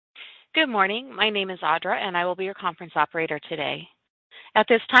Good morning. My name is Audra, and I will be your conference operator today. At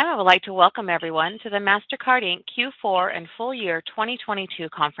this time, I would like to welcome everyone to the Mastercard Inc. Q4 and full year 2022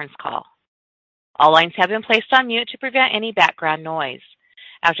 conference call. All lines have been placed on mute to prevent any background noise.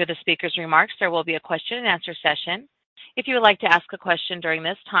 After the speaker's remarks, there will be a question and answer session. If you would like to ask a question during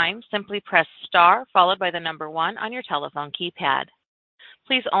this time, simply press star followed by the number 1 on your telephone keypad.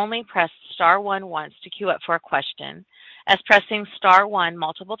 Please only press star 1 once to queue up for a question, as pressing star 1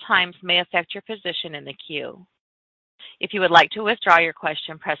 multiple times may affect your position in the queue. If you would like to withdraw your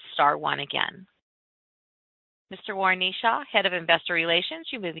question, press star 1 again. Mr. Warren Kneeshaw, Head of Investor Relations,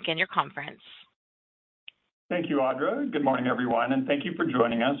 you may begin your conference. Thank you, Audra. Good morning, everyone, and thank you for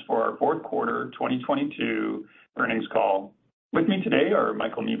joining us for our fourth quarter 2022 earnings call. With me today are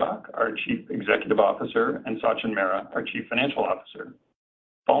Michael Miebach, our Chief Executive Officer, and Sachin Mehra, our Chief Financial Officer.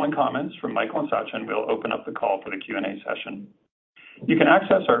 Following comments from Michael and Sachin, we'll open up the call for the Q&A session. You can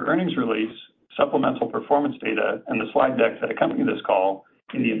access our earnings release, supplemental performance data, and the slide deck that accompany this call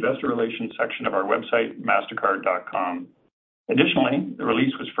in the investor relations section of our website, mastercard.com. Additionally, the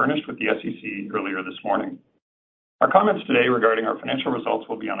release was furnished with the SEC earlier this morning. Our comments today regarding our financial results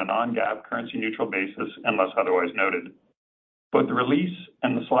will be on a non-GAAP currency neutral basis unless otherwise noted. Both the release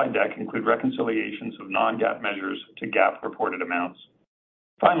and the slide deck include reconciliations of non-GAAP measures to GAAP reported amounts.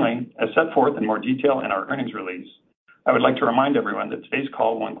 Finally, as set forth in more detail in our earnings release, I would like to remind everyone that today's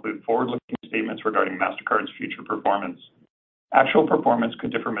call will include forward-looking statements regarding Mastercard's future performance. Actual performance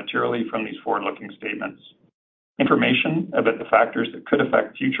could differ materially from these forward-looking statements. Information about the factors that could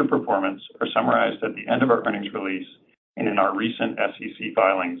affect future performance are summarized at the end of our earnings release and in our recent SEC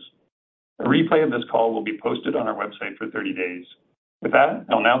filings. A replay of this call will be posted on our website for 30 days. With that,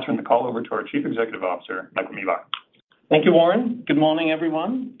 I'll now turn the call over to our Chief Executive Officer, Michael Miebach. Thank you, Warren. Good morning,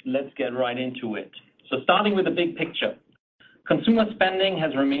 everyone. Let's get right into it. Starting with the big picture. Consumer spending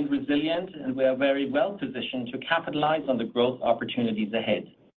has remained resilient, and we are very well positioned to capitalize on the growth opportunities ahead.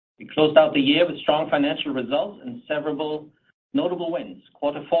 We closed out the year with strong financial results and several notable wins.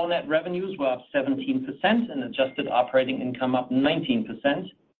 Quarter four net revenues were up 17% and adjusted operating income up 19%,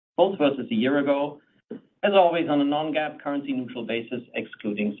 both versus a year ago, as always on a non-GAAP currency neutral basis,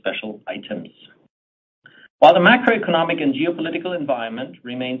 excluding special items. While the macroeconomic and geopolitical environment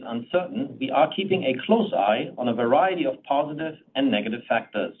remains uncertain, we are keeping a close eye on a variety of positive and negative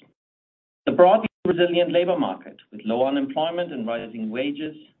factors. The broadly resilient labor market with low unemployment and rising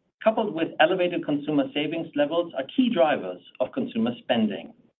wages, coupled with elevated consumer savings levels, are key drivers of consumer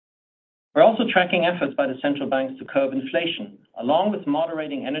spending. We're also tracking efforts by the central banks to curb inflation, along with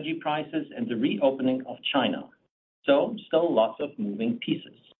moderating energy prices and the reopening of China. Still lots of moving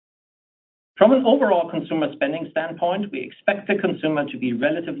pieces. From an overall consumer spending standpoint, we expect the consumer to be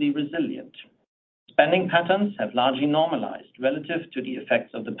relatively resilient. Spending patterns have largely normalized relative to the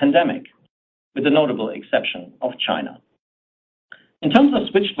effects of the pandemic, with the notable exception of China. In terms of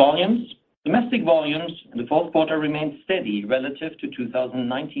switched volumes, domestic volumes in the fourth quarter remained steady relative to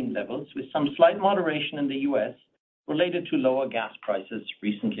 2019 levels, with some slight moderation in the U.S. related to lower gas prices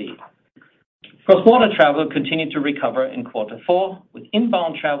recently. Cross-border travel continued to recover in quarter four, with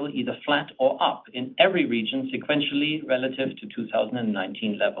inbound travel either flat or up in every region sequentially relative to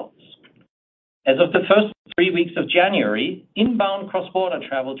 2019 levels. As of the first 3 weeks of January, inbound cross-border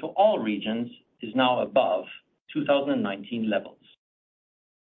travel to all regions is now above 2019 levels.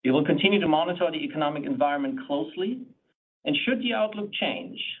 We will continue to monitor the economic environment closely, and should the outlook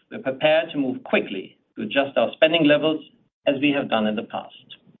change, we're prepared to move quickly to adjust our spending levels as we have done in the past.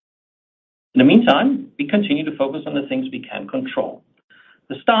 In the meantime, we continue to focus on the things we can control.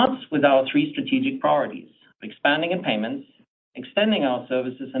 This starts with our 3 strategic priorities: expanding in payments, extending our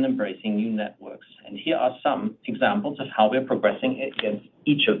services, and embracing new networks. And here are some examples of how we're progressing against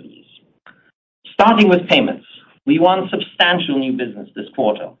each of these. Starting with payments, we won substantial new business this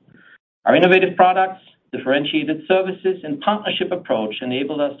quarter. Our innovative products, differentiated services, and partnership approach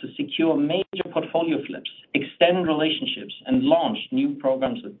enabled us to secure major portfolio flips, extend relationships, and launch new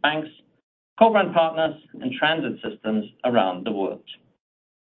programs with banks, co-brand partners, and transit systems around the world.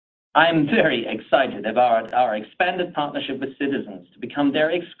 I am very excited about our expanded partnership with Citizens to become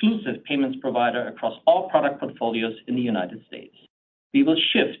their exclusive payments provider across all product portfolios in the United States. We will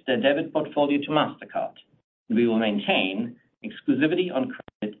shift their debit portfolio to Mastercard, and we will maintain exclusivity on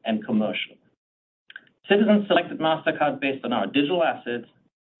credit and commercial. Citizens selected Mastercard based on our digital assets,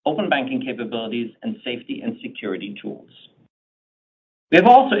 open banking capabilities, and safety and security tools. We have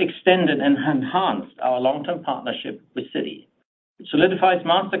also extended and enhanced our long-term partnership with Citi. It solidifies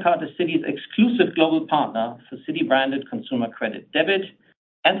Mastercard as Citi's exclusive global partner for Citi-branded consumer credit debit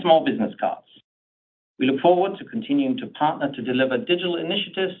and small business cards. We look forward to continuing to partner to deliver digital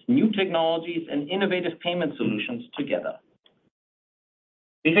initiatives, new technologies, and innovative payment solutions together.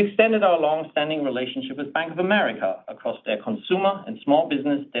 We've extended our long-standing relationship with Bank of America across their consumer and small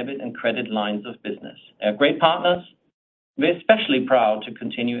business debit and credit lines of business. They're great partners. We're especially proud to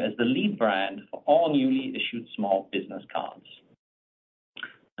continue as the lead brand for all newly issued small business cards.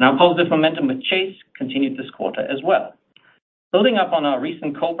 And our positive momentum with Chase continued this quarter as well. Building up on our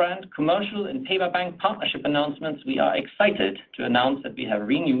recent co-brand, commercial, and pay-by-bank partnership announcements, we are excited to announce that we have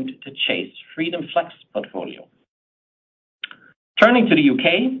renewed the Chase Freedom Flex portfolio. Turning to the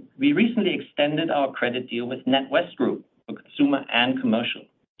UK, we recently extended our credit deal with NatWest Group for consumer and commercial.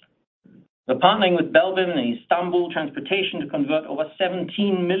 We're partnering with Belvin and Istanbul Transportation to convert over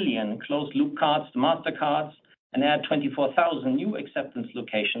 17 million closed-loop cards to MasterCards and add 24,000 new acceptance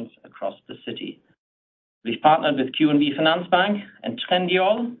locations across the city. We've partnered with QNB Finansbank and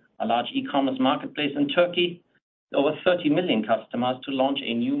Trendyol, a large e-commerce marketplace in Turkey, with over 30 million customers to launch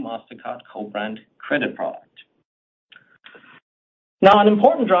a new MasterCard co-brand credit product. Now, an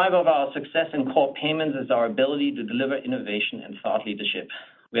important driver of our success in core payments is our ability to deliver innovation and thought leadership.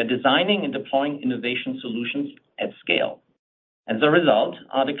 We are designing and deploying innovation solutions at scale. As a result,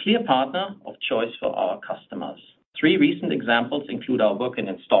 are the clear partner of choice for our customers. 3 recent examples include our work in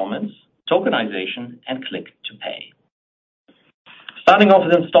installments, tokenization, and Click to Pay. Starting off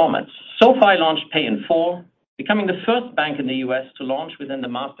with installments, SoFi launched Pay in 4, becoming the first bank in the US to launch within the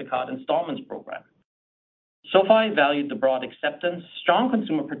MasterCard installments program. SoFi valued the broad acceptance, strong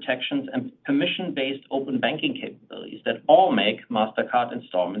consumer protections, and permission-based open banking capabilities that all make MasterCard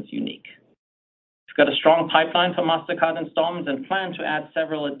installments unique. We've got a strong pipeline for MasterCard installments and plan to add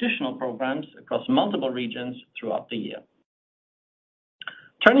several additional programs across multiple regions throughout the year.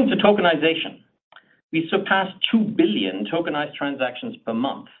 Turning to tokenization, we surpassed 2 billion tokenized transactions per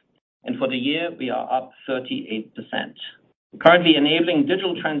month, and for the year, we are up 38%. We're currently enabling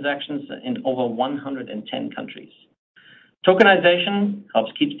digital transactions in over 110 countries. Tokenization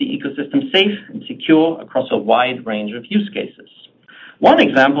helps keep the ecosystem safe and secure across a wide range of use cases. One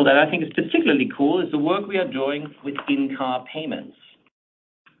example that I think is particularly cool is the work we are doing with in-car payments.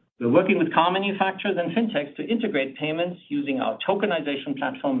 We're working with car manufacturers and fintechs to integrate payments using our tokenization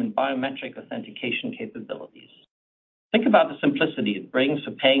platform and biometric authentication capabilities. Think about the simplicity it brings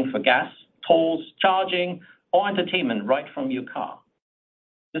for paying for gas, tolls, charging, or entertainment right from your car.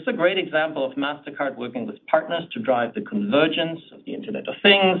 This is a great example of MasterCard working with partners to drive the convergence of the Internet of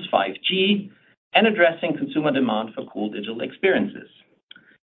Things, 5G, and addressing consumer demand for cool digital experiences.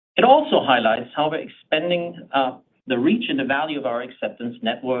 It also highlights how we're expanding the reach and the value of our acceptance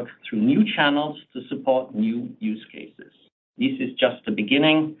network through new channels to support new use cases. This is just the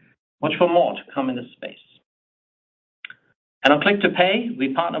beginning. Watch for more to come in this space. And on Click to Pay,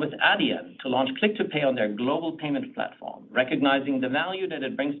 we partner with Adyen to launch Click to Pay on their global payment platform, recognizing the value that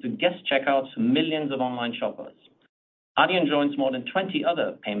it brings to guest checkouts for millions of online shoppers. Adyen joins more than 20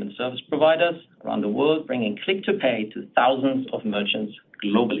 other payment service providers around the world, bringing Click to Pay to thousands of merchants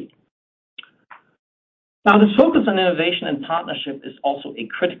globally. Now, this focus on innovation and partnership is also a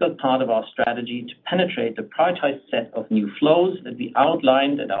critical part of our strategy to penetrate the prioritized set of new flows that we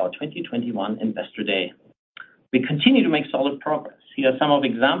outlined at our 2021 Investor Day. We continue to make solid progress. Here are some of the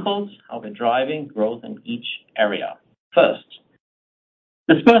examples how we're driving growth in each area. First,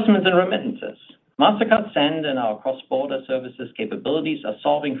 disbursements and remittances. MasterCard Send and our cross-border services capabilities are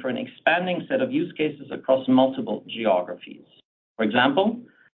solving for an expanding set of use cases across multiple geographies. For example,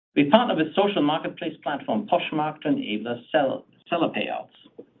 we partner with social marketplace platform Poshmark to enable seller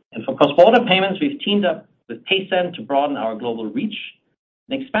payouts. And for cross-border payments, we've teamed up with Paysend to broaden our global reach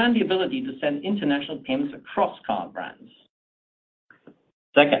and expand the ability to send international payments across card brands.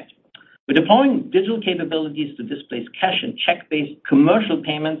 Second, we're deploying digital capabilities to displace cash and check-based commercial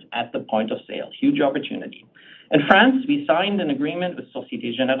payments at the point of sale. Huge opportunity. In France, we signed an agreement with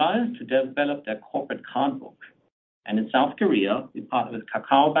Société Générale to develop their corporate card book. And in South Korea, we partnered with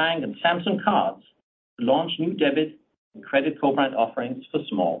Kakao Bank and Samsung Cards to launch new debit and credit co-brand offerings for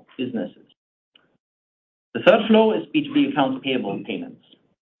small businesses. The third flow is B2B accounts payable payments.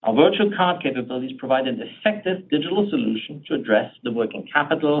 Our virtual card capabilities provide an effective digital solution to address the working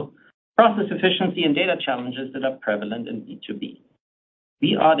capital, process efficiency, and data challenges that are prevalent in B2B.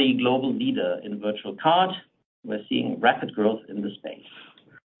 We are the global leader in virtual card. We're seeing rapid growth in the space.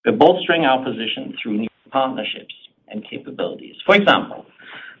 We're bolstering our position through new partnerships and capabilities. For example,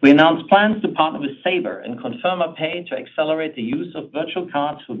 we announced plans to partner with Sabre and Confirma Pay to accelerate the use of virtual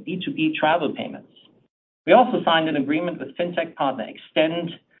cards for B2B travel payments. We also signed an agreement with fintech partner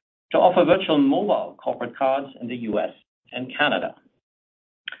Extend to offer virtual mobile corporate cards in the US and Canada.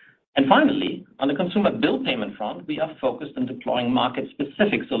 And finally, on the consumer bill payment front, we are focused on deploying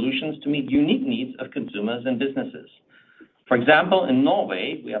market-specific solutions to meet unique needs of consumers and businesses. For example, in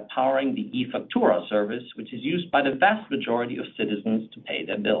Norway, we are powering the e-Faktura service, which is used by the vast majority of citizens to pay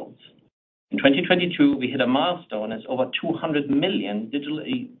their bills. In 2022, we hit a milestone as over 200 million digital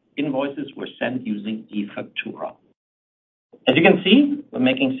invoices were sent using e-Faktura. As you can see, we're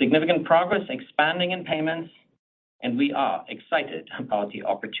making significant progress expanding in payments, and we are excited about the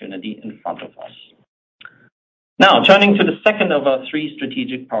opportunity in front of us. Now, turning to the second of our three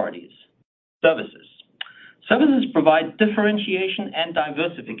strategic priorities, services. Services provide differentiation and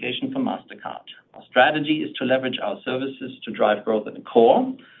diversification for MasterCard. Our strategy is to leverage our services to drive growth in the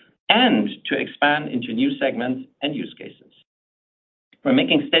core and to expand into new segments and use cases. We're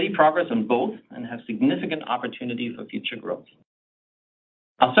making steady progress on both and have significant opportunity for future growth.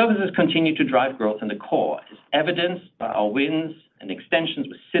 Our services continue to drive growth in the core, as evidenced by our wins and extensions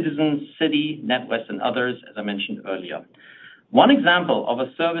with Citizens, Citi, NatWest, and others, as I mentioned earlier. One example of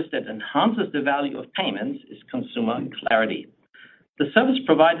a service that enhances the value of payments is Consumer Clarity. The service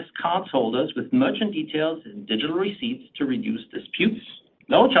provides cardholders with merchant details and digital receipts to reduce disputes,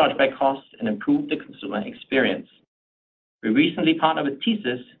 lower chargeback costs, and improve the consumer experience. We recently partnered with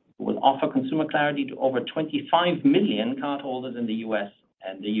TSYS, who will offer Consumer Clarity to over 25 million cardholders in the US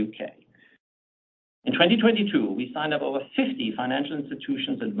and the UK. In 2022, we signed up over 50 financial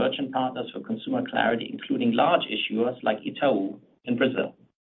institutions and merchant partners for Consumer Clarity, including large issuers like Itaú in Brazil.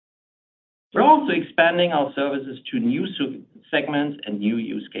 We're also expanding our services to new segments and new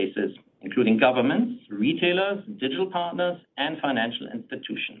use cases, including governments, retailers, digital partners, and financial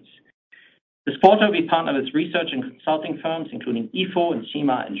institutions. This quarter, we partnered with research and consulting firms, including IFO and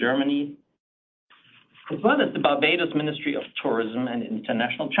CIMA in Germany, as well as the Barbados Ministry of Tourism and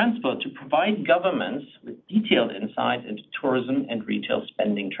International Transport to provide governments with detailed insight into tourism and retail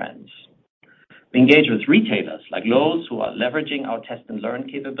spending trends. We engage with retailers like Lowe's, who are leveraging our test and learn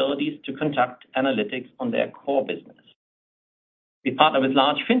capabilities to conduct analytics on their core business. We partner with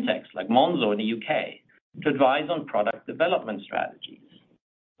large fintechs like Monzo in the UK to advise on product development strategies.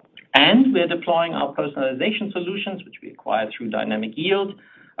 And we're deploying our personalization solutions, which we acquired through Dynamic Yield,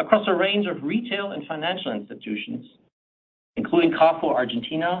 across a range of retail and financial institutions, including Carrefour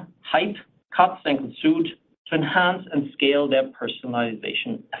Argentina, Hype, Cuts, and Consud, to enhance and scale their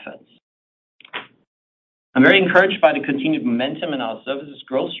personalization efforts. I'm very encouraged by the continued momentum in our services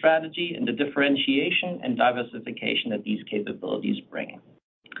growth strategy and the differentiation and diversification that these capabilities bring.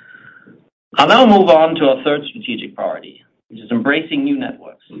 I'll now move on to our third strategic priority, which is embracing new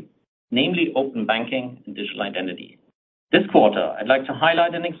networks, namely open banking and digital identity. This quarter, I'd like to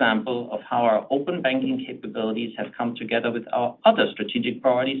highlight an example of how our open banking capabilities have come together with our other strategic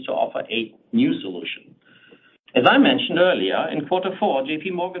priorities to offer a new solution. As I mentioned earlier, in Q4,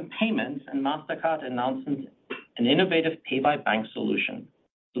 JP Morgan Payments and MasterCard announced an innovative pay-by-bank solution.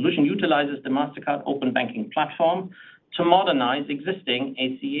 The solution utilizes the MasterCard open banking platform to modernize existing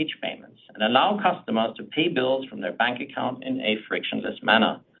ACH payments and allow customers to pay bills from their bank account in a frictionless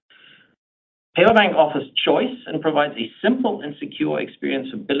manner. Pay-by-bank offers choice and provides a simple and secure experience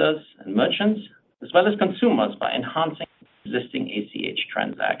for billers and merchants, as well as consumers, by enhancing existing ACH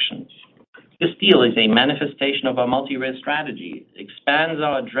transactions. This deal is a manifestation of our multi-rail strategy. It expands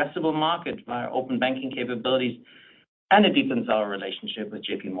our addressable market via open banking capabilities, and it deepens our relationship with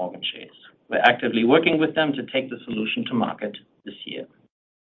JP Morgan Chase. We're actively working with them to take the solution to market this year.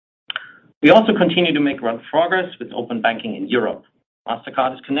 We also continue to make progress with open banking in Europe.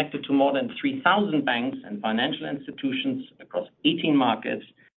 MasterCard is connected to more than 3,000 banks and financial institutions across 18 markets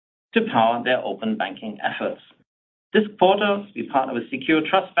to power their open banking efforts. This quarter, we partner with Secure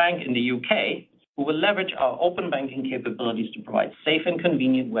Trust Bank in the UK, who will leverage our open banking capabilities to provide safe and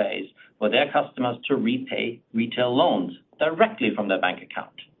convenient ways for their customers to repay retail loans directly from their bank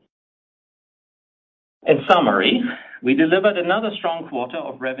account. In summary, we delivered another strong quarter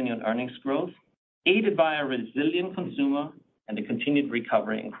of revenue and earnings growth, aided by a resilient consumer and the continued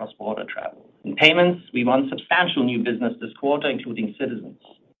recovery in cross-border travel. In payments, we won substantial new business this quarter, including Citizens.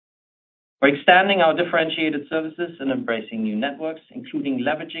 We're expanding our differentiated services and embracing new networks, including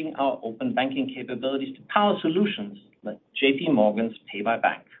leveraging our open banking capabilities to power solutions like JP Morgan's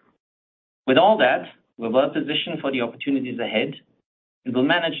Pay-by-Bank. With all that, we're well positioned for the opportunities ahead and will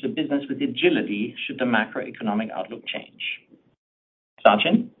manage the business with agility should the macroeconomic outlook change.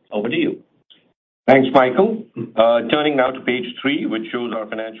 Sachin, over to you. Thanks, Michael. Turning now to page 3, which shows our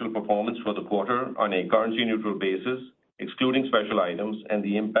financial performance for the quarter on a currency-neutral basis, excluding special items and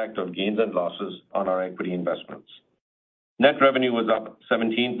the impact of gains and losses on our equity investments. Net revenue was up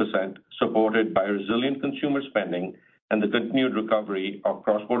 17%, supported by resilient consumer spending and the continued recovery of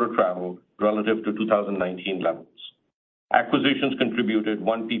cross-border travel relative to 2019 levels. Acquisitions contributed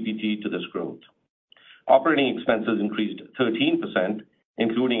 1 PPT to this growth. Operating expenses increased 13%,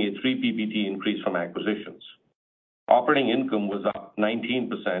 including a 3 PPT increase from acquisitions. Operating income was up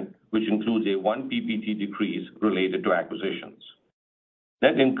 19%, which includes a 1 PPT decrease related to acquisitions.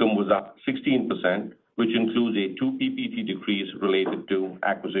 Net income was up 16%, which includes a 2 PPT decrease related to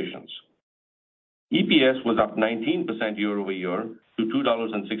acquisitions. EPS was up 19% year-over-year to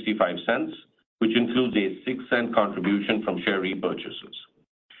 $2.65, which includes a 6-cent contribution from share repurchases.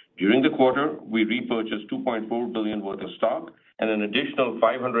 During the quarter, we repurchased $2.4 billion worth of stock and an additional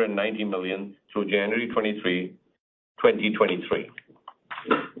 $590 million through January 23, 2023.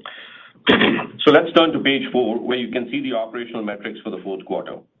 So let's turn to page 4, where you can see the operational metrics for the fourth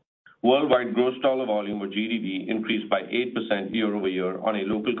quarter. Worldwide gross dollar volume, or GDV, increased by 8% year-over-year on a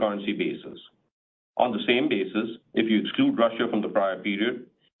local currency basis. On the same basis, if you exclude Russia from the prior period,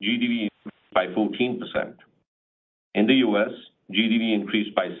 GDV increased by 14%. In the U.S., GDV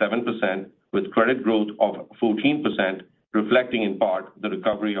increased by 7%, with credit growth of 14%, reflecting in part the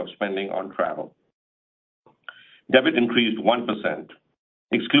recovery of spending on travel. Debit increased 1%.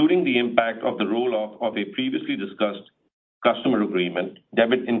 Excluding the impact of the roll-off of a previously discussed customer agreement,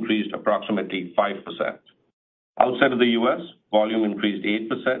 debit increased approximately 5%. Outside of the U.S., volume increased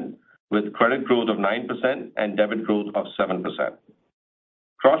 8%, with credit growth of 9% and debit growth of 7%.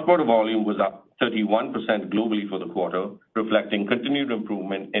 Cross-border volume was up 31% globally for the quarter, reflecting continued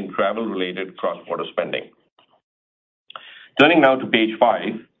improvement in travel-related cross-border spending. Turning now to page 5,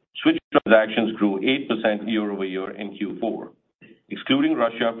 switch transactions grew 8% year-over-year in Q4. Excluding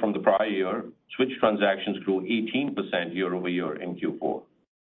Russia from the prior year, switch transactions grew 18% year-over-year in Q4.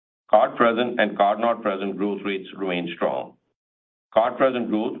 Card-present and card-not-present growth rates remained strong. Card-present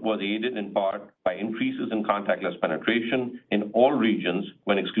growth was aided in part by increases in contactless penetration in all regions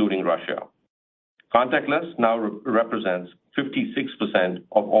when excluding Russia. Contactless now represents 56%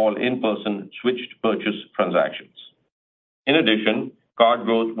 of all in-person switched purchase transactions. In addition, card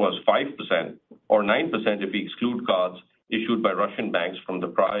growth was 5%, or 9% if we exclude cards issued by Russian banks from the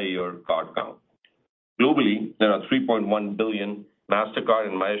prior year card count. Globally, there are 3.1 billion MasterCard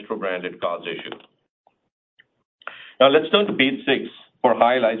and Maestro branded cards issued. Now let's turn to page 6 for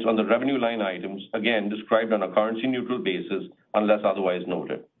highlights on the revenue line items, again described on a currency-neutral basis unless otherwise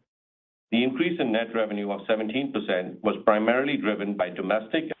noted. The increase in net revenue of 17% was primarily driven by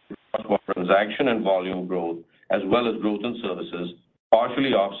domestic transaction and volume growth, as well as growth in services,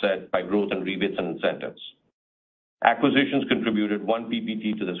 partially offset by growth in rebates and incentives. Acquisitions contributed 1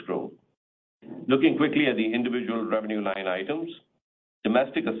 PPT to this growth. Looking quickly at the individual revenue line items,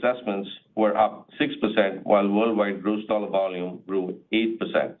 domestic assessments were up 6%, while worldwide gross dollar volume grew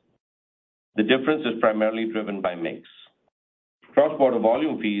 8%. The difference is primarily driven by mix. Cross-border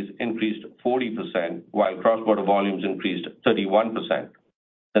volume fees increased 40%, while cross-border volumes increased 31%.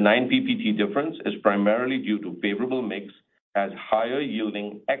 The 9 PPT difference is primarily due to favorable mix, as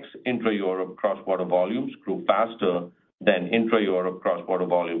higher-yielding ex-intra-Europe cross-border volumes grew faster than intra-Europe cross-border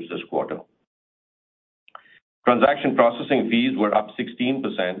volumes this quarter. Transaction processing fees were up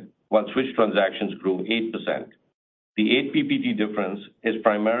 16%, while switch transactions grew 8%. The 8 PPT difference is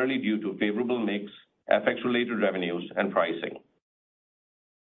primarily due to favorable mix, FX-related revenues, and pricing.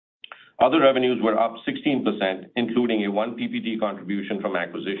 Other revenues were up 16%, including a 1 PPT contribution from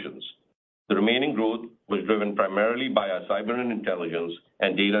acquisitions. The remaining growth was driven primarily by our cyber and intelligence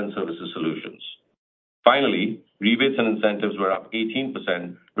and data and services solutions. Finally, rebates and incentives were up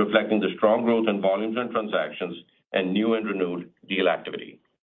 18%, reflecting the strong growth in volumes and transactions and new and renewed deal activity.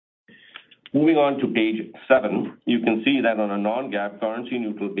 Moving on to page 7, you can see that on a non-GAAP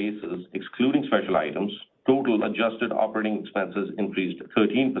currency-neutral basis, excluding special items, total adjusted operating expenses increased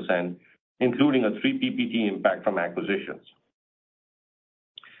 13%, including a 3 PPT impact from acquisitions.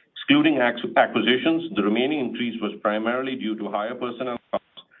 Excluding acquisitions, the remaining increase was primarily due to higher personnel costs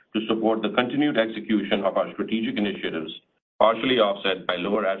to support the continued execution of our strategic initiatives, partially offset by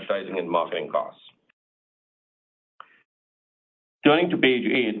lower advertising and marketing costs. Turning to page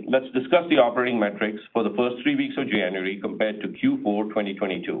 8, let's discuss the operating metrics for the first 3 weeks of January compared to Q4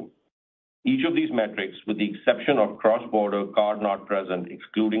 2022. Each of these metrics, with the exception of cross-border card not present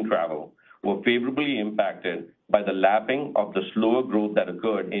excluding travel, were favorably impacted by the lapping of the slower growth that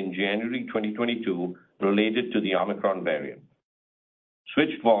occurred in January 2022 related to the Omicron variant.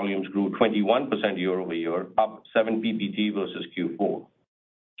 Switched volumes grew 21% year-over-year, up 7 PPT versus Q4.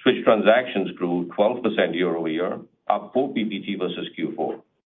 Switched transactions grew 12% year-over-year, up 4 PPT versus Q4.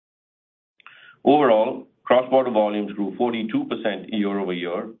 Overall, cross-border volumes grew 42%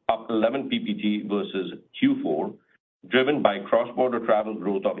 year-over-year, up 11 PPT versus Q4, driven by cross-border travel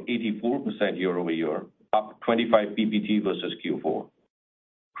growth of 84% year-over-year, up 25 PPT versus Q4.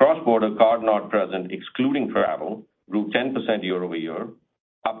 Cross-border card not present, excluding travel, grew 10% year-over-year,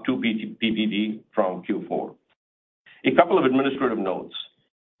 up 2 PPT from Q4. A couple of administrative notes.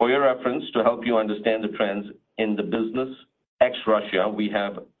 For your reference, to help you understand the trends in the business ex-Russia,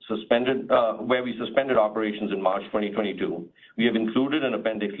 where we suspended operations in March 2022, we have included an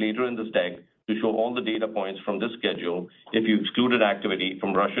appendix later in this deck to show all the data points from this schedule if you excluded activity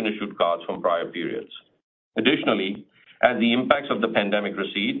from Russian-issued cards from prior periods. Additionally, as the impacts of the pandemic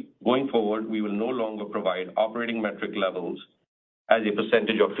recede, going forward, we will no longer provide operating metric levels as a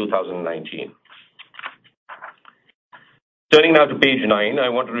percentage of 2019. Turning now to page 9, I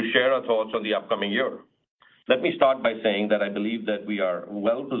wanted to share our thoughts on the upcoming year. Let me start by saying that I believe that we are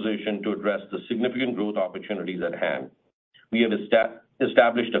well positioned to address the significant growth opportunities at hand. We have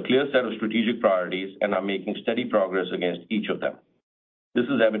established a clear set of strategic priorities and are making steady progress against each of them. This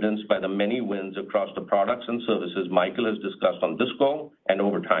is evidenced by the many wins across the products and services Michael has discussed on this call and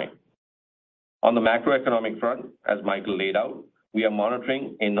over time. On the macroeconomic front, as Michael laid out, we are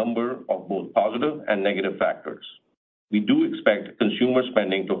monitoring a number of both positive and negative factors. We do expect consumer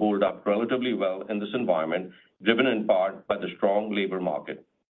spending to hold up relatively well in this environment, driven in part by the strong labor market.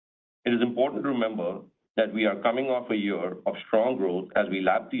 It is important to remember that we are coming off a year of strong growth as we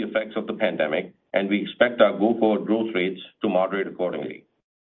lap the effects of the pandemic, and we expect our go-forward growth rates to moderate accordingly.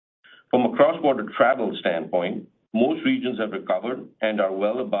 From a cross-border travel standpoint, most regions have recovered and are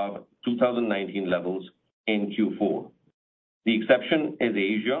well above 2019 levels in Q4. The exception is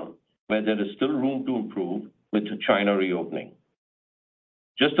Asia, where there is still room to improve with China reopening.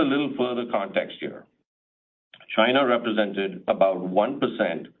 Just a little further context here. China represented about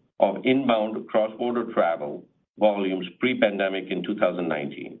 1% of inbound cross-border travel volumes pre-pandemic in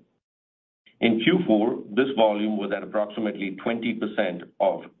 2019. In Q4, this volume was at approximately 20%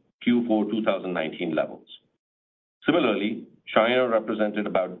 of Q4 2019 levels. Similarly, China represented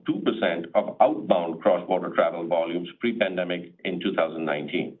about 2% of outbound cross-border travel volumes pre-pandemic in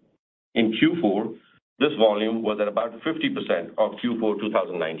 2019. In Q4, this volume was at about 50% of Q4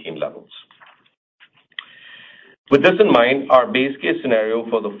 2019 levels. With this in mind, our base case scenario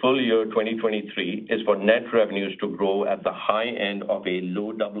for the full year 2023 is for net revenues to grow at the high end of a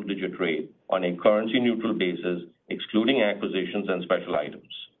low double-digit rate on a currency-neutral basis, excluding acquisitions and special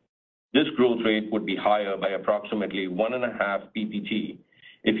items. This growth rate would be higher by approximately 1.5 PPT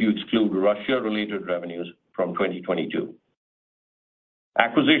if you exclude Russia-related revenues from 2022.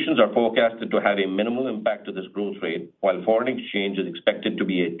 Acquisitions are forecasted to have a minimal impact to this growth rate, while foreign exchange is expected to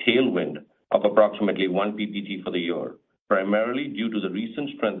be a tailwind of approximately 1 PPT for the year, primarily due to the recent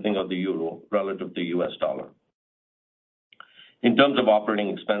strengthening of the euro relative to the US dollar. In terms of operating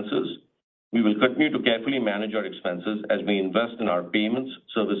expenses, we will continue to carefully manage our expenses as we invest in our payments,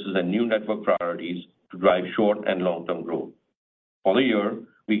 services, and new network priorities to drive short and long-term growth. For the year,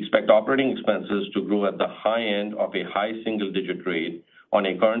 we expect operating expenses to grow at the high end of a high single-digit rate on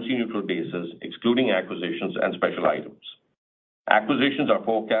a currency-neutral basis, excluding acquisitions and special items. Acquisitions are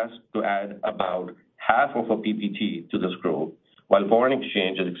forecast to add about half of a PPT to this growth, while foreign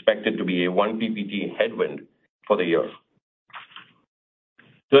exchange is expected to be a 1 PPT headwind for the year.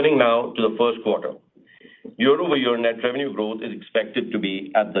 Turning now to the first quarter. Year-over-year net revenue growth is expected to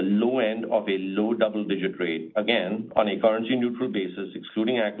be at the low end of a low double-digit rate, again, on a currency-neutral basis,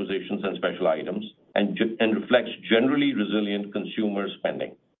 excluding acquisitions and special items, and reflects generally resilient consumer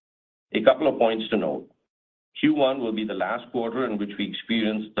spending. A couple of points to note. Q1 will be the last quarter in which we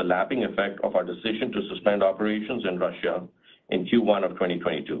experience the lapping effect of our decision to suspend operations in Russia in Q1 of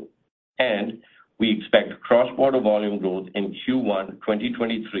 2022. And we expect cross-border volume growth in Q1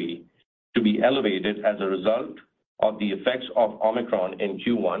 2023 to be elevated as a result of the effects of Omicron in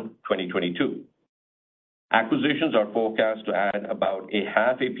Q1 2022. Acquisitions are forecast to add about a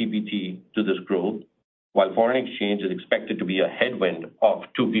half a PPT to this growth, while foreign exchange is expected to be a headwind of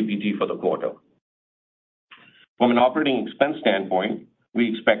 2 PPT for the quarter. From an operating expense standpoint, we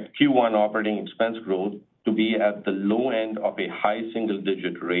expect Q1 operating expense growth to be at the low end of a high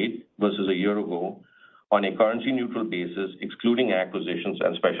single-digit rate versus a year ago on a currency-neutral basis, excluding acquisitions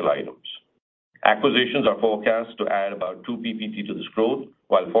and special items. Acquisitions are forecast to add about 2 PPT to this growth,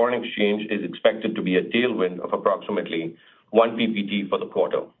 while foreign exchange is expected to be a tailwind of approximately 1 PPT for the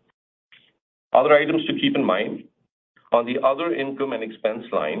quarter. Other items to keep in mind. On the other income and expense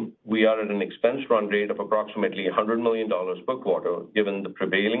line, we are at an expense run rate of approximately $100 million per quarter, given the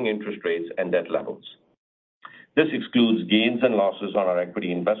prevailing interest rates and debt levels. This excludes gains and losses on our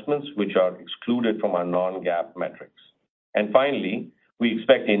equity investments, which are excluded from our non-GAAP metrics. And finally, we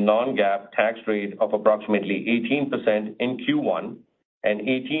expect a non-GAAP tax rate of approximately 18% in Q1 and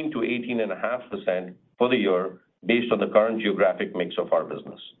 18 to 18.5% for the year based on the current geographic mix of our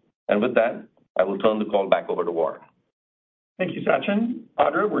business. And with that, I will turn the call back over to Warren. Thank you, Sachin.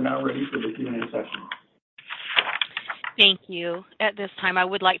 Audra, we're now ready for the Q&A session. Thank you. At this time, I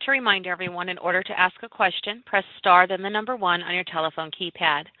would like to remind everyone in order to ask a question, press star, then the number 1 on your telephone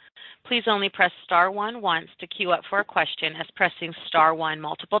keypad. Please only press star 1 once to queue up for a question, as pressing star 1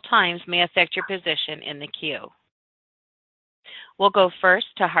 multiple times may affect your position in the queue. We'll go first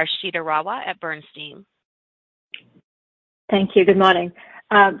to Harshita Rawat at Bernstein. Thank you. Good morning.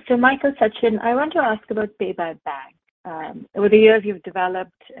 So Michael, Sachin, I want to ask about Pay by Bank. Over the years, you've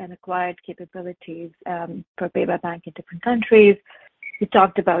developed and acquired capabilities for Pay by Bank in different countries. You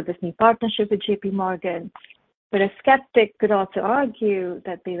talked about this new partnership with JP Morgan, but a skeptic could also argue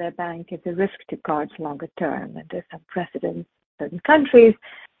that Pay by Bank is a risk to cards longer term, and there's some precedent in certain countries.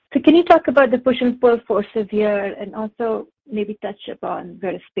 So can you talk about the push and pull forces here, and also maybe touch upon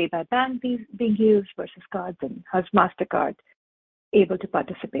where is Pay by Bank being used versus cards, and how's MasterCard able to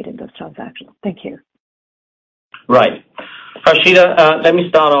participate in those transactions? Thank you. Right. Harshita, let me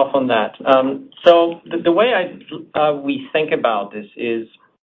start off on that. So the way we think about this is,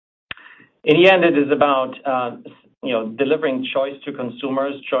 in the end, it is about delivering choice to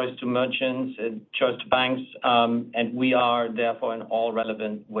consumers, choice to merchants, and choice to banks, and we are therefore in all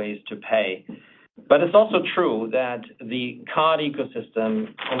relevant ways to pay. But it's also true that the card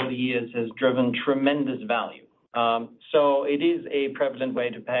ecosystem over the years has driven tremendous value. So it is a prevalent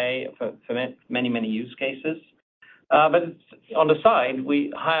way to pay for many, many use cases. But on the side,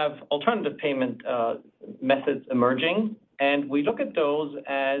 we have alternative payment methods emerging, and we look at those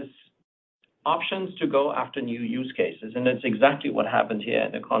as options to go after new use cases. And that's exactly what happened here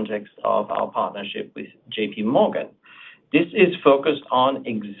in the context of our partnership with JP Morgan. This is focused on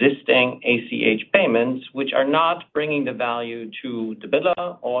existing ACH payments, which are not bringing the value to the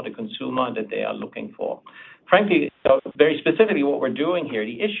biller or the consumer that they are looking for. Frankly, very specifically what we're doing here,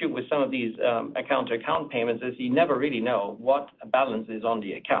 the issue with some of these account-to-account payments is you never really know what balance is on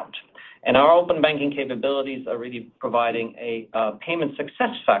the account. And our open banking capabilities are really providing a payment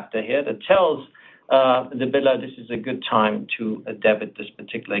success factor here that tells the biller this is a good time to debit this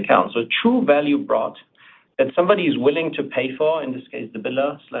particular account. So true value brought that somebody is willing to pay for, in this case, the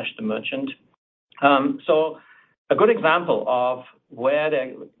biller/the merchant. So a good example of where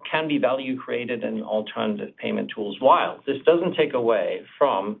there can be value created in alternative payment tools, while this doesn't take away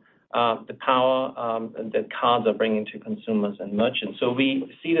from the power that cards are bringing to consumers and merchants. So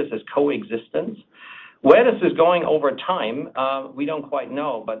we see this as coexistence. Where this is going over time, we don't quite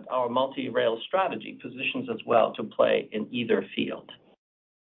know, but our multi-rail strategy positions us well to play in either field.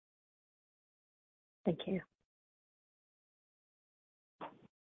 Thank you.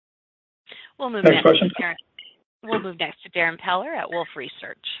 We'll move next question. We'll move next to Darrin Peller at Wolfe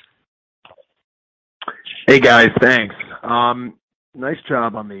Research. Hey guys, thanks. Nice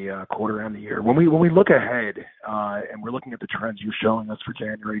job on the quarter and the year. When we look ahead and we're looking at the trends you're showing us for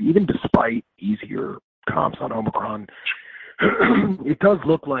January, even despite easier comps on Omicron, it does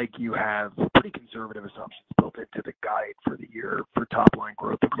look like you have pretty conservative assumptions built into the guide for the year for top line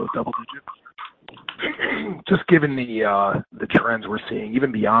growth of low double digits. Just given the trends we're seeing,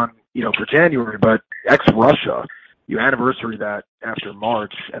 even beyond for January, but ex-Russia, you anniversary that after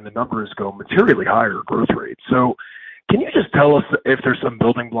March, and the numbers go materially higher growth rates. So, can you just tell us if there's some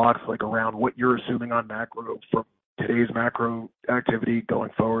building blocks like around what you're assuming on macro from today's macro activity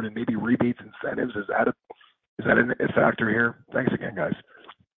going forward, and maybe rebates, incentives? Is that a factor here? Thanks again, guys.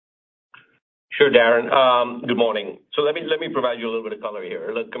 Sure, Darrin. Good morning. So let me provide you a little bit of color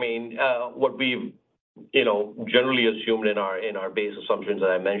here. Look, I mean, what we've generally assumed in our base assumptions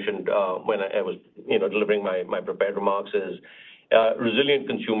that I mentioned when I was delivering my prepared remarks is resilient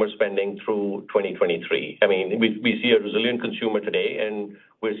consumer spending through 2023. I mean, we see a resilient consumer today, and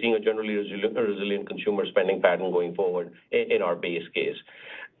we're seeing a generally resilient consumer spending pattern going forward in our base case.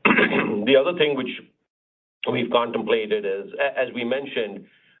 The other thing which we've contemplated is, as we mentioned,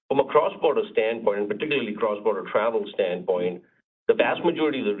 from a cross-border standpoint, and particularly cross-border travel standpoint, the vast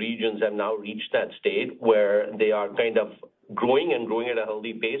majority of the regions have now reached that state where they are kind of growing at a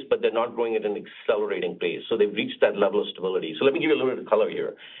healthy pace, but they're not growing at an accelerating pace. So they've reached that level of stability. So let me give you a little bit of color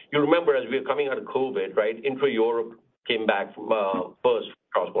here. You remember, as we were coming out of COVID, right, intra-Europe came back first from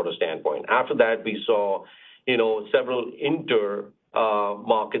a cross-border standpoint. After that, we saw several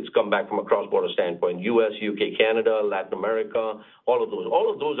markets come back from a cross-border standpoint. U.S., U.K., Canada, Latin America, all of those.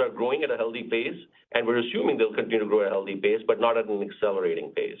 All of those are growing at a healthy pace, and we're assuming they'll continue to grow at a healthy pace, but not at an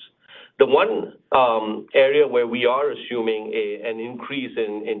accelerating pace. The one area where we are assuming an increase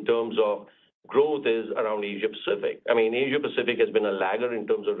in terms of growth is around Asia Pacific. I mean, Asia Pacific has been a laggard in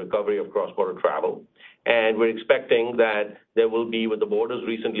terms of recovery of cross-border travel, and we're expecting that there will be, with the borders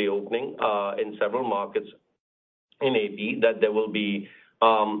recently opening in several markets in AP, that there will be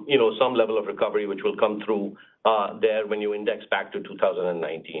some level of recovery which will come through there when you index back to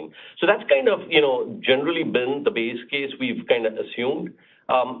 2019. So that's kind of generally been the base case we've kind of assumed.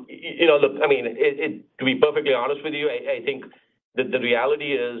 Look, I mean, to be perfectly honest with you, I think that the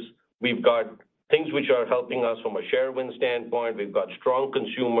reality is we've got things which are helping us from a share win standpoint. We've got strong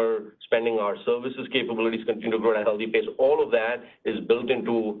consumer spending. Our services capabilities continue to grow at a healthy pace. All of that is built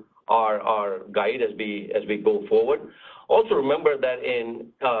into our guide as we go forward. Also remember that in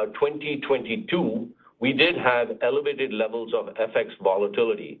 2022, we did have elevated levels of FX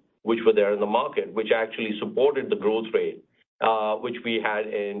volatility, which were there in the market, which actually supported the growth rate which we had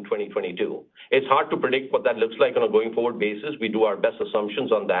in 2022. It's hard to predict what that looks like on a going forward basis. We do our best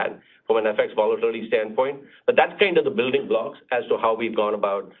assumptions on that from an FX volatility standpoint, but that's kind of the building blocks as to how we've gone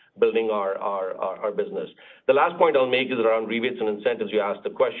about building our business. The last point I'll make is around rebates and incentives. You asked the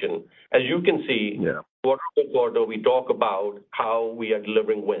question. As you can see, quarter to quarter, we talk about how we are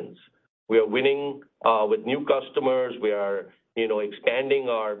delivering wins. We are winning with new customers. We are expanding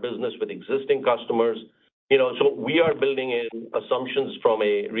our business with existing customers. So we are building in assumptions from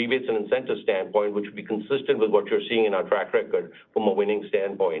a rebates and incentive standpoint, which would be consistent with what you're seeing in our track record from a winning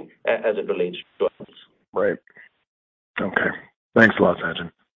standpoint as it relates to us. Right. Okay. Thanks a lot, Sachin.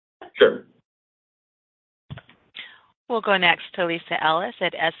 Sure. We'll go next to Lisa Ellis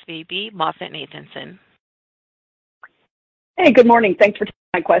at SVB MoffettNathanson. Hey, good morning. Thanks for taking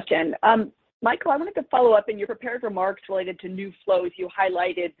my question. Michael, I wanted to follow up in your prepared remarks related to new flows. You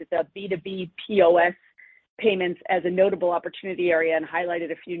highlighted the B2B POS payments as a notable opportunity area and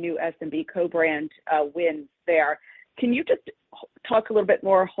highlighted a few new SMB co-brand wins there. Can you just talk a little bit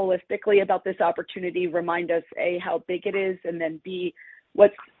more holistically about this opportunity? Remind us, A, how big it is, and then B,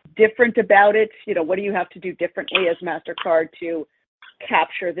 what's different about it? What do you have to do differently as MasterCard to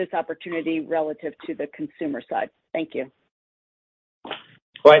capture this opportunity relative to the consumer side? Thank you.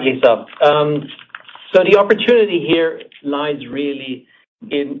 Right, Lisa. So the opportunity here lies really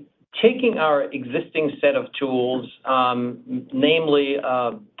in taking our existing set of tools, namely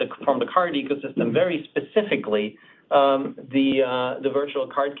from the card ecosystem, very specifically the virtual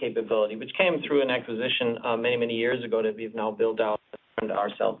card capability, which came through an acquisition many years ago that we've now built out and turned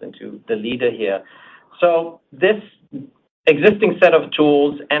ourselves into the leader here. So this existing set of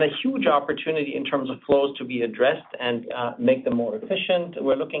tools and a huge opportunity in terms of flows to be addressed and make them more efficient.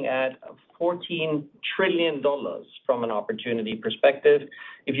 We're looking at $14 trillion from an opportunity perspective.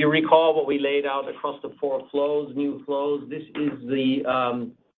 If you recall what we laid out across the four flows, new flows, this is the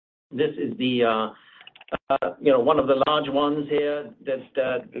one of the large ones here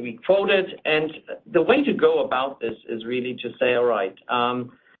that we quoted. And the way to go about this is really to say, all right,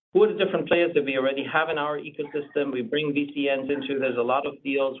 who are the different players that we already have in our ecosystem? We bring VCNs into. There's a lot of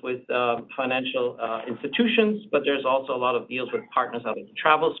deals with financial institutions, but there's also a lot of deals with partners out of the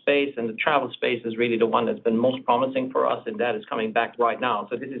travel space, and the travel space is really the one that's been most promising for us, and that is coming back right now.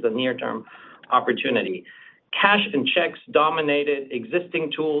 So this is a near-term opportunity. Cash and checks dominated,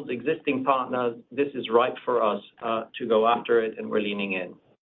 existing tools, existing partners. This is right for us to go after it, and we're leaning in.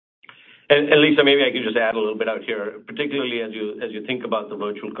 And Lisa, maybe I could just add a little bit out here, particularly as you think about the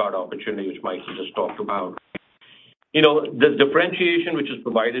virtual card opportunity, which Michael just talked about. The differentiation which is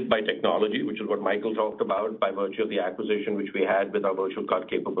provided by technology, which is what Michael talked about by virtue of the acquisition which we had with our virtual card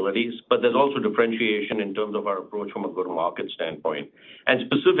capabilities, but there's also differentiation in terms of our approach from a go-to-market standpoint. And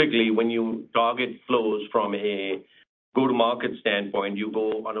specifically, when you target flows from a go-to-market standpoint, you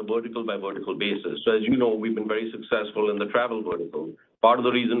go on a vertical by vertical basis. So as you know, we've been very successful in the travel vertical. Part of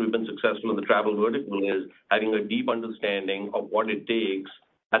the reason we've been successful in the travel vertical is having a deep understanding of what it takes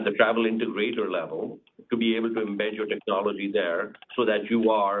at the travel integrator level to be able to embed your technology there so that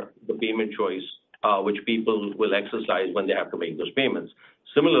you are the payment choice which people will exercise when they have to make those payments.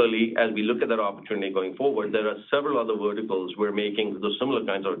 Similarly, as we look at that opportunity going forward, there are several other verticals we're making those similar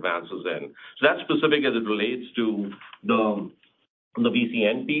kinds of advances in. So that's specific as it relates to the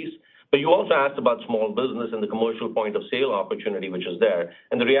VCN piece. But you also asked about small business and the commercial point of sale opportunity, which is there.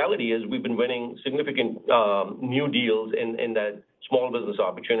 And the reality is we've been winning significant new deals in that small business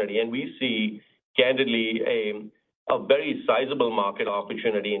opportunity. And we see, candidly, a very sizable market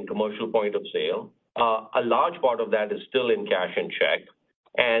opportunity in commercial point of sale. A large part of that is still in cash and check.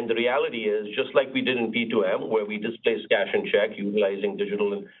 And the reality is, just like we did in P2M, where we displaced cash and check utilizing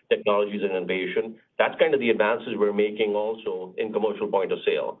digital technologies and innovation, that's kind of the advances we're making also in commercial point of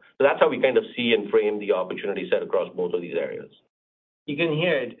sale. So that's how we kind of see and frame the opportunity set across both of these areas. You can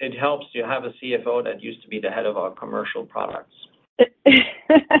hear it helps to have a CFO that used to be the head of our commercial products.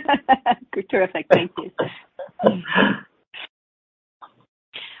 Terrific. Thank you.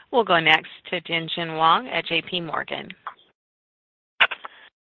 We'll go next to Tien-Tsin Huang at J.P. Morgan.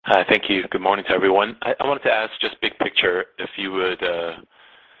 Hi, thank you. Good morning to everyone. I wanted to ask just big picture if you would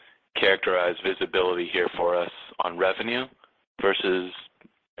characterize visibility here for us on revenue versus,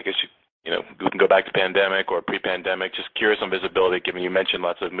 I guess, we can go back to pandemic or pre-pandemic. Just curious on visibility, given you mentioned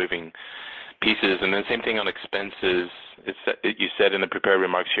lots of moving pieces. And then same thing on expenses. You said in the prepared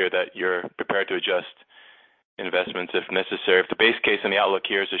remarks here that you're prepared to adjust investments if necessary. If the base case and the outlook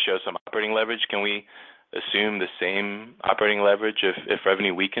here is to show some operating leverage, can we assume the same operating leverage if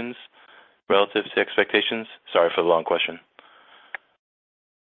revenue weakens relative to expectations? Sorry for the long question.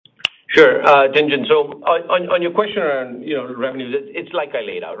 Sure, Tien-Tsin. So on your question around revenues, it's like I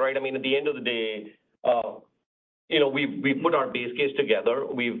laid out, right? I mean, at the end of the day, we put our base case together.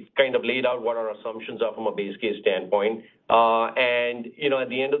 We've kind of laid out what our assumptions are from a base case standpoint. And at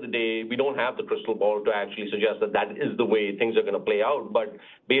the end of the day, we don't have the crystal ball to actually suggest that is the way things are going to play out. But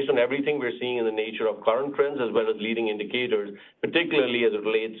based on everything we're seeing in the nature of current trends as well as leading indicators, particularly as it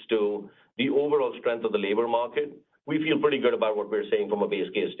relates to the overall strength of the labor market, we feel pretty good about what we're saying from a base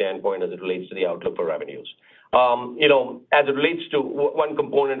case standpoint as it relates to the outlook for revenues. As it relates to one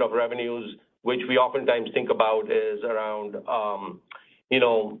component of revenues, which we oftentimes think about is around,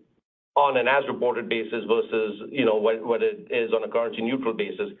 on an as-reported basis versus, what it is on a currency-neutral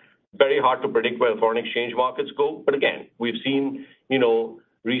basis. Very hard to predict where foreign exchange markets go. But again, we've seen,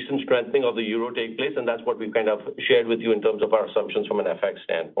 recent strengthening of the euro take place, and that's what we've kind of shared with you in terms of our assumptions from an FX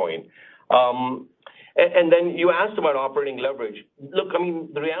standpoint. And then you asked about operating leverage. Look, I mean,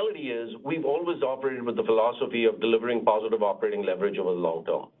 the reality is we've always operated with the philosophy of delivering positive operating leverage over the long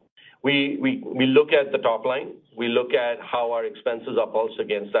term. We look at the top line. We look at how our expenses are pulsed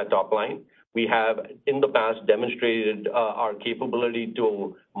against that top line. We have, in the past, demonstrated our capability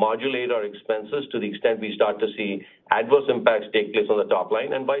to modulate our expenses to the extent we start to see adverse impacts take place on the top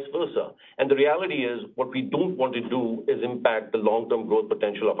line and vice versa. And the reality is what we don't want to do is impact the long-term growth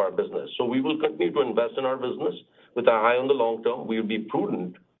potential of our business. So we will continue to invest in our business with our eye on the long term. We will be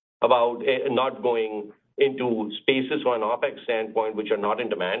prudent about not going into spaces from an OPEX standpoint which are not in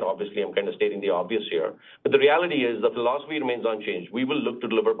demand. Obviously, I'm kind of stating the obvious here. But the reality is the philosophy remains unchanged. We will look to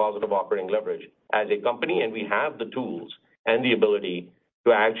deliver positive operating leverage as a company, and we have the tools and the ability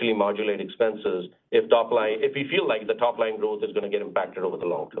to actually modulate expenses if we feel like the top-line growth is going to get impacted over the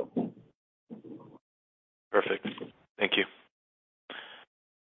long term. Perfect. Thank you.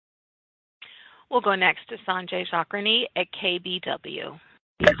 We'll go next to Sanjay Sakhrani at KBW.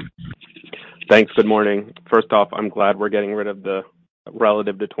 Thanks. Good morning. First off, I'm glad we're getting rid of the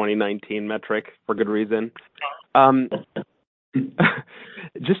relative to 2019 metric for good reason.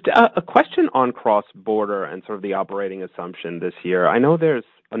 Just a question on cross-border and sort of the operating assumption this year. I know there's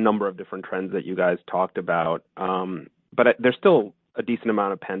a number of different trends that you guys talked about, but there's still a decent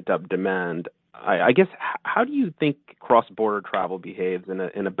amount of pent-up demand. I guess, how do you think cross-border travel behaves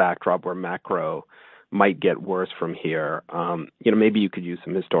in a backdrop where macro might get worse from here? Maybe you could use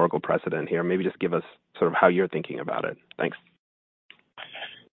some historical precedent here. Maybe just give us sort of how you're thinking about it. Thanks.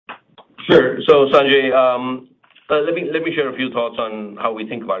 Sure. So, Sanjay, let me share a few thoughts on how we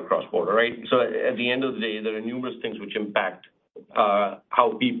think about cross-border, right? So at the end of the day, there are numerous things which impact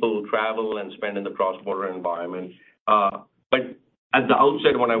how people travel and spend in the cross-border environment. But at the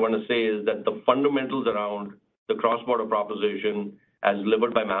outset, what I want to say is that the fundamentals around the cross-border proposition as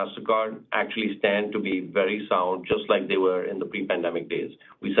delivered by MasterCard actually stand to be very sound, just like they were in the pre-pandemic days.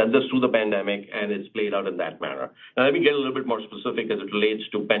 We said this through the pandemic, and it's played out in that manner. Now, let me get a little bit more specific as it relates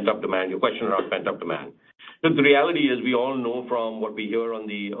to pent-up demand, your question around pent-up demand. Look, the reality is we all know from what we hear on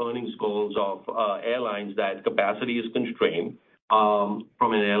the earnings calls of airlines that capacity is constrained from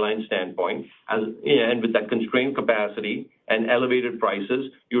an airline standpoint. And with that constrained capacity and elevated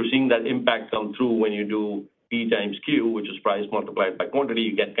prices, you're seeing that impact come through when you do P times Q, which is price multiplied by quantity.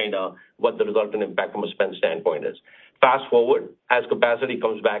 You get kind of what the resultant impact from a spend standpoint is. Fast forward, as capacity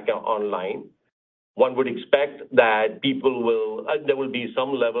comes back online, one would expect that there will be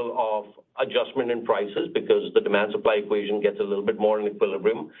some level of adjustment in prices because the demand-supply equation gets a little bit more in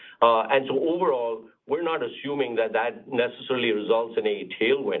equilibrium. And so overall, we're not assuming that necessarily results in a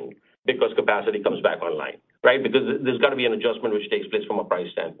tailwind because capacity comes back online. right? Because there's got to be an adjustment which takes place from a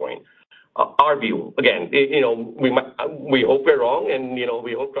price standpoint. Our view, again, we hope we're wrong, and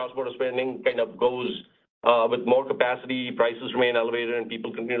we hope cross-border spending kind of goes with more capacity, prices remain elevated, and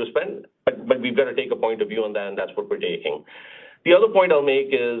people continue to spend. But we've got to take a point of view on that, and that's what we're taking. The other point I'll make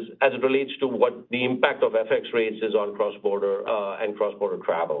is as it relates to what the impact of FX rates is on cross-border and cross-border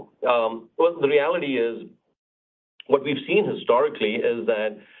travel. Well, the reality is what we've seen historically is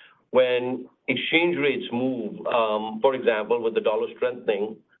that when exchange rates move, for example, with the dollar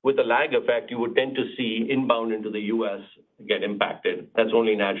strengthening, with a lag effect, you would tend to see inbound into the U.S. get impacted. That's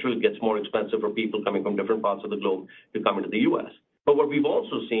only natural. It gets more expensive for people coming from different parts of the globe to come into the U.S. But what we've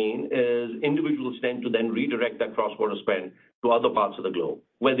also seen is individuals tend to then redirect that cross-border spend to other parts of the globe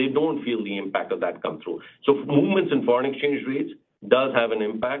where they don't feel the impact of that come through. So movements in foreign exchange rates does have an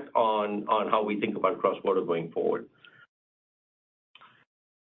impact on how we think about cross-border going forward.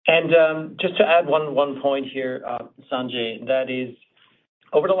 And just to add one point here, Sanjay, that is,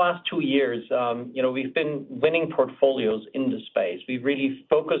 over the last 2 years, we've been winning portfolios in the space. We've really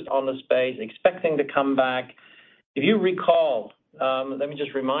focused on the space, expecting to come back. If you recall, let me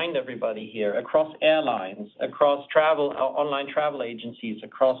just remind everybody here, across airlines, across travel, online travel agencies,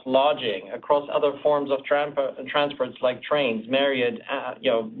 across lodging, across other forms of transports like trains, Marriott,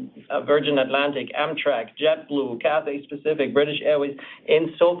 Virgin Atlantic, Amtrak, JetBlue, Cathay Pacific, British Airways,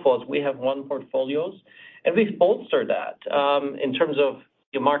 and so forth, we have won portfolios. And we've bolstered that in terms of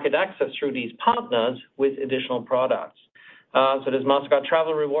market access through these partners with additional products. So there's MasterCard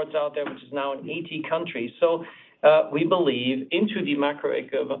Travel Rewards out there, which is now in 80 countries. So we believe into the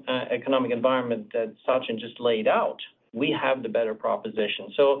macroeconomic environment that Sachin just laid out, we have the better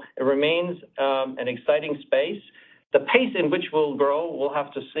proposition. So it remains an exciting space. The pace in which we'll grow, we'll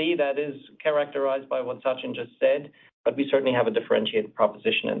have to see. That is characterized by what Sachin just said, but we certainly have a differentiated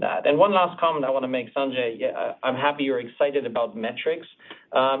proposition in that. And one last comment I want to make, Sanjay, I'm happy you're excited about metrics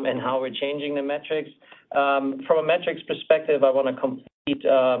and how we're changing the metrics. From a metrics perspective, I want to complete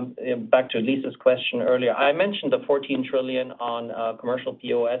back to Lisa's question earlier. I mentioned the 14 trillion on commercial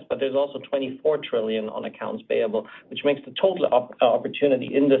POS, but there's also 24 trillion on accounts payable, which makes the total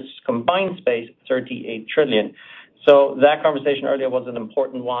opportunity in this combined space 38 trillion. So that conversation earlier was an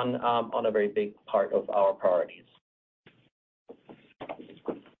important one on a very big part of our priorities.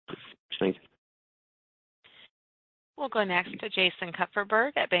 Thanks. We'll go next to Jason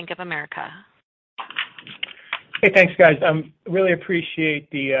Kupferberg at Bank of America. Hey, thanks, guys. Really appreciate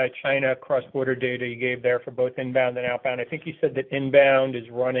the China cross-border data you gave there for both inbound and outbound. I think you said that inbound is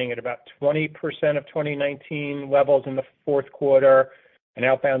running at about 20% of 2019 levels in the fourth quarter and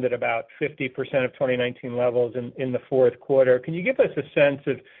outbound at about 50% of 2019 levels in the fourth quarter. Can you give us a sense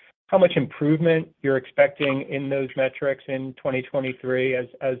of how much improvement you're expecting in those metrics in 2023 as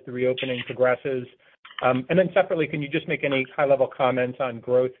the reopening progresses? And then separately, can you just make any high-level comments on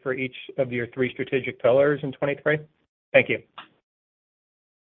growth for each of your three strategic pillars in 23? Thank you.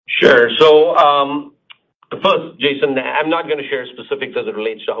 Sure. So first, Jason, I'm not going to share specifics as it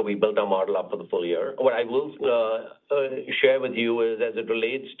relates to how we built our model up for the full year. What I will share with you is as it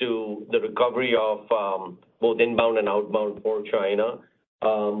relates to the recovery of both inbound and outbound for China,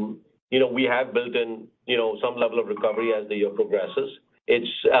 we have built in, some level of recovery as the year progresses.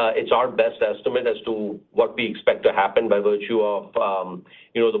 It's our best estimate as to what we expect to happen by virtue of,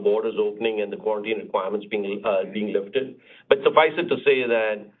 the borders opening and the quarantine requirements being lifted. But suffice it to say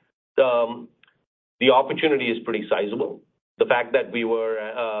that the opportunity is pretty sizable. The fact that we were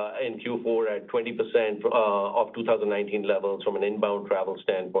in Q4 at 20% of 2019 levels from an inbound travel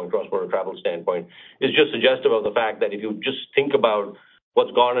standpoint, cross-border travel standpoint, is just suggestive of the fact that if you just think about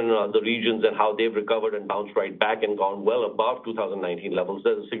what's gone in the regions and how they've recovered and bounced right back and gone well above 2019 levels,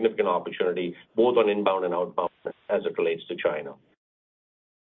 there's a significant opportunity both on inbound and outbound as it relates to China.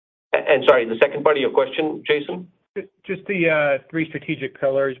 And sorry, the second part of your question, Jason? Just the three strategic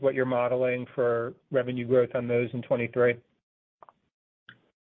pillars, what you're modeling for revenue growth on those in 23.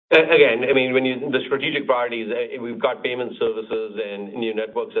 Again, the strategic priorities, we've got payment services and new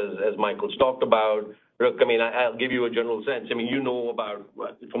networks, as Michael's talked about. Look, I'll give you a general sense. About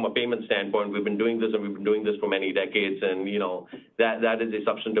from a payment standpoint, we've been doing this and we've been doing this for many decades, and that is a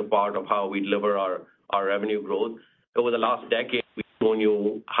substantive part of how we deliver our revenue growth. Over the last decade, we've shown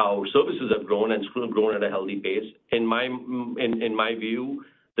you how services have grown and still grown at a healthy pace. In my view,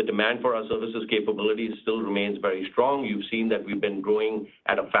 the demand for our services capabilities still remains very strong. You've seen that we've been growing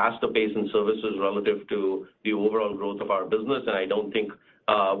at a faster pace in services relative to the overall growth of our business, and I don't think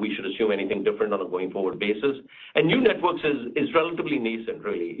we should assume anything different on a going forward basis. And new networks is relatively nascent,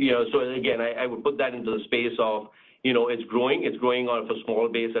 really. So again, I would put that into the space of, it's growing off a small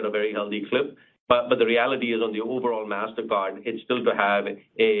base at a very healthy clip, But the reality is on the overall Mastercard, it's still to have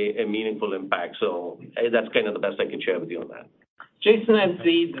a meaningful impact. So that's kind of the best I can share with you on that. Jason, and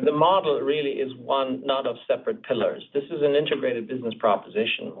the model really is one not of separate pillars. This is an integrated business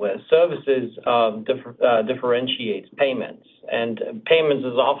proposition where services differentiates payments, and payments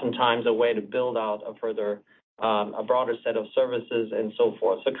is oftentimes a way to build out a broader set of services and so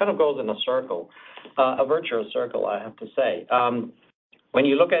forth. So it kind of goes in a circle, a virtuous circle, I have to say. When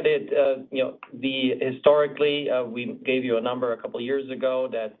you look at it, historically, we gave you a number a couple of years ago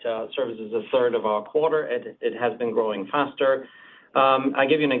that service is a third of our quarter. It has been growing faster. I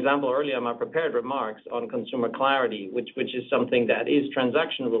gave you an example earlier in my prepared remarks on Consumer Clarity, which is something that is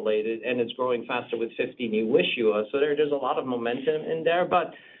transaction related, and it's growing faster with 50 new issuers. So there's a lot of momentum in there,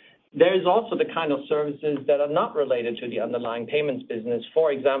 but there is also the kind of services that are not related to the underlying payments business.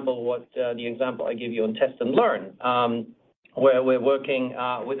 For example, the example I gave you on Test and Learn, where we're working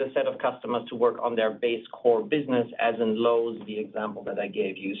with a set of customers to work on their base core business, as in Lowe's, the example that I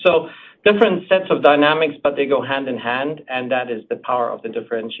gave you. So different sets of dynamics, but they go hand in hand, and that is the power of the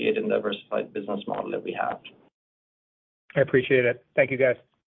differentiated and diversified business model that we have. I appreciate it. Thank you, guys.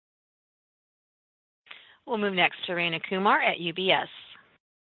 We'll move next to Rayna Kumar at UBS.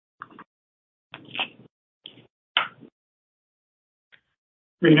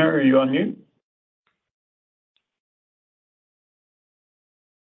 Rayna, are you on mute?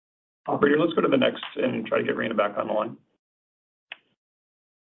 Operator, let's go to the next and try to get Rayna back on the line.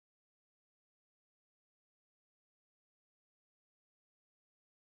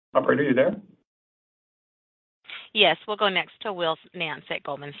 Operator, are you there? Yes, we'll go next to Will Nance at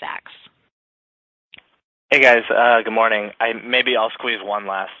Goldman Sachs. Hey guys, good morning. Maybe I'll squeeze one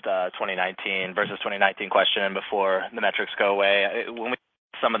last 2019 versus 2019 question before the metrics go away. When we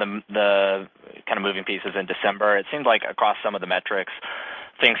some of the kind of moving pieces in December, it seemed like across some of the metrics,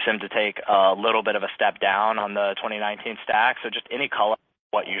 things seem to take a little bit of a step down on the 2019 stack. So just any color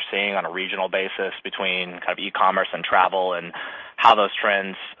what you're seeing on a regional basis between kind of e-commerce and travel, and how those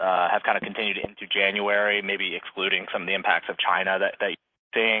trends have kind of continued into January, maybe excluding some of the impacts of China that you're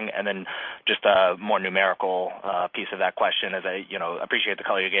seeing. And then just a more numerical piece of that question, as I appreciate the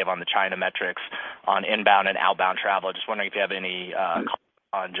color you gave on the China metrics on inbound and outbound travel. Just wondering if you have any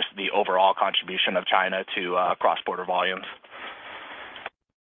on just the overall contribution of China to cross-border volumes.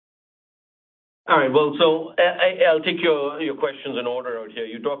 All right. Well, so I'll take your questions in order out here.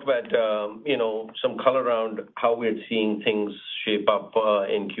 You talked about some color around how we're seeing things shape up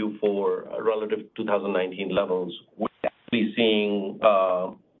in Q4 relative to 2019 levels. We're actually seeing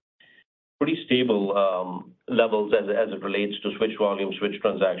pretty stable levels as it relates to switch volume, switch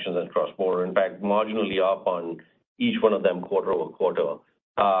transactions, and cross-border. In fact, marginally up on each one of them quarter over quarter.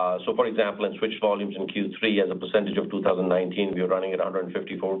 So, for example, in switch volumes in Q3, as a percentage of 2019, we were running at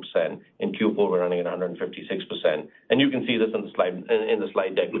 154%. In Q4, we're running at 156%. And you can see this in the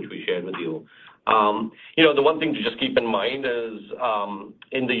slide deck, which we shared with you. The one thing to just keep in mind is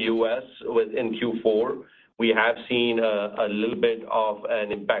in the U.S. in Q4, we have seen a little bit of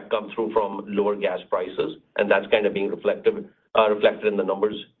an impact come through from lower gas prices, and that's kind of being reflected in the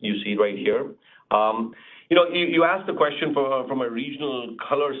numbers you see right here. You asked the question from a regional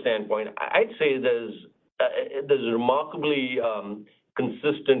color standpoint. I'd say there's remarkably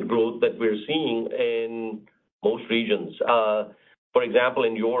consistent growth that we're seeing in most regions. For example,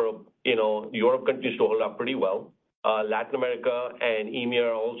 in Europe, Europe continues to hold up pretty well. Latin America and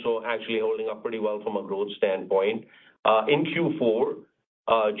EMEA are also actually holding up pretty well from a growth standpoint. In Q4,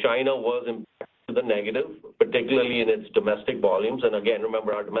 China was impacted to the negative, particularly in its domestic volumes. And again,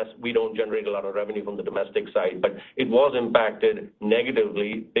 remember, we don't generate a lot of revenue from the domestic side, but it was impacted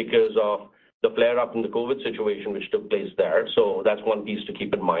negatively because of the flare-up in the COVID situation which took place there. So that's one piece to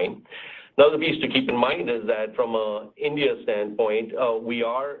keep in mind. Another piece to keep in mind is that from an India standpoint,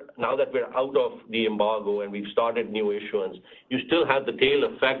 now that we're out of the embargo and we've started new issuance, you still have the tail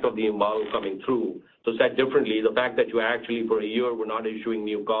effect of the embargo coming through. So said differently, the fact that you actually for a year were not issuing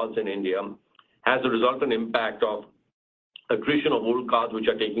new cards in India has a resultant impact of accretion of old cards which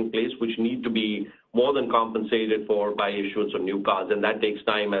are taking place, which need to be more than compensated for by issuance of new cards, and that takes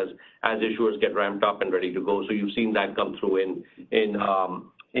time as issuers get ramped up and ready to go. So you've seen that come through in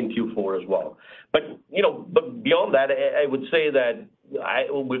Q4 as well. But beyond that, I would say that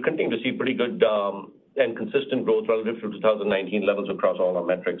we're continuing to see pretty good and consistent growth relative to 2019 levels across all our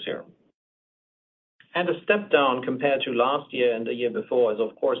metrics here. And a step down compared to last year and the year before is,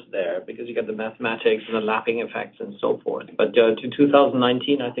 of course, there because you get the mathematics and the lapping effects and so forth. But to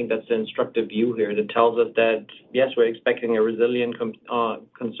 2019, I think that's the instructive view here that tells us that, yes, we're expecting a resilient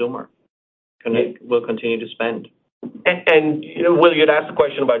consumer will continue to spend. And Will, you'd asked a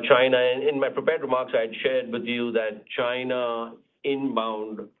question about China. In my prepared remarks, I had shared with you that China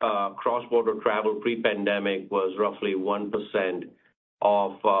inbound cross-border travel pre-pandemic was roughly 1%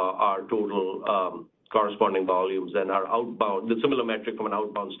 of our total corresponding volumes, and our outbound, the similar metric from an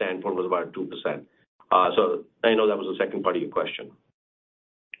outbound standpoint, was about 2%. So I know that was the second part of your question.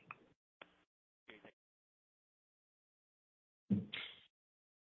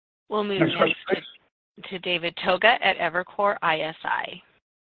 We'll move next to David Togut at Evercore ISI.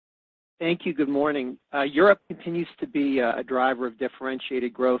 Thank you. Good morning. Europe continues to be a driver of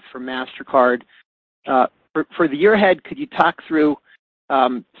differentiated growth for MasterCard. For the year ahead, could you talk through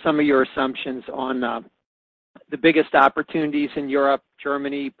some of your assumptions on the biggest opportunities in Europe,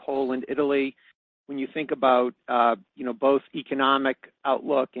 Germany, Poland, Italy, when you think about both economic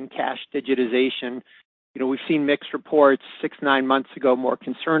outlook and cash digitization? We've seen mixed reports 6-9 months ago, more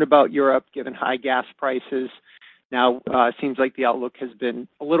concerned about Europe given high gas prices. Now it seems like the outlook has been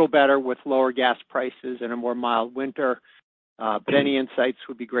a little better with lower gas prices and a more mild winter. But any insights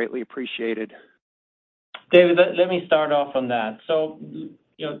would be greatly appreciated. David, let me start off on that. So,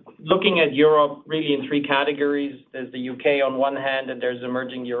 looking at Europe really in three categories. There's the UK on one hand, and there's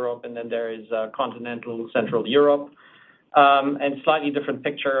emerging Europe, and then there is continental Central Europe. And slightly different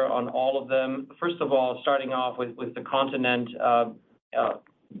picture on all of them. First of all, starting off with the continent,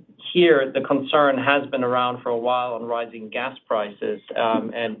 here the concern has been around for a while on rising gas prices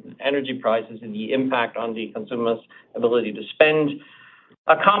and energy prices and the impact on the consumer's ability to spend.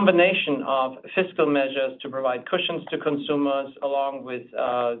 A combination of fiscal measures to provide cushions to consumers, along with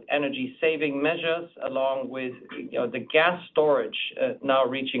energy saving measures, along with the gas storage now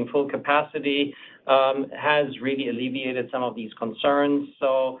reaching full capacity, has really alleviated some of these concerns.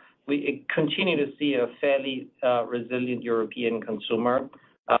 So we continue to see a fairly resilient European consumer.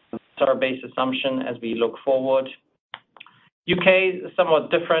 That's our base assumption as we look forward. UK,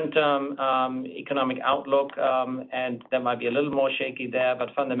 somewhat different economic outlook, and there might be a little more shaky there, but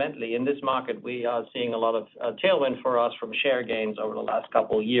fundamentally in this market we are seeing a lot of tailwind for us from share gains over the last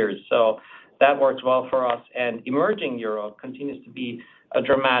couple of years. So that works well for us. And emerging Europe continues to be a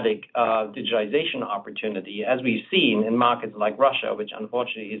dramatic digitization opportunity, as we've seen in markets like Russia, which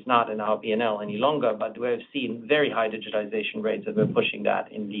unfortunately is not in our P&L any longer, but we have seen very high digitization rates and we're pushing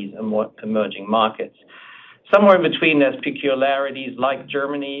that in these emerging markets. Somewhere in between, there's peculiarities like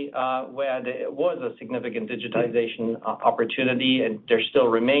Germany, where there was a significant digitization opportunity, and there still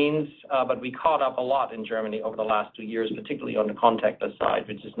remains. But we caught up a lot in Germany over the last 2 years, particularly on the contactless side,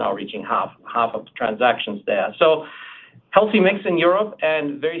 which is now reaching half of the transactions there. So healthy mix in Europe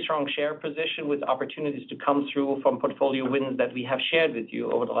and very strong share position with opportunities to come through from portfolio wins that we have shared with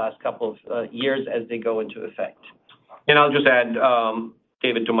you over the last couple of years as they go into effect. And I'll just add,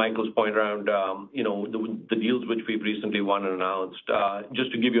 David, to Michael's point around, the deals which we've recently won and announced.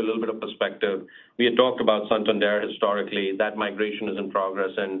 Just to give you a little bit of perspective, we had talked about Santander historically. That migration is in progress,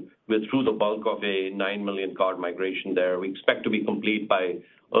 and we're through the bulk of a 9 million card migration there. We expect to be complete by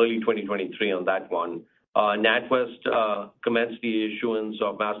early 2023 on that one. NatWest commenced the issuance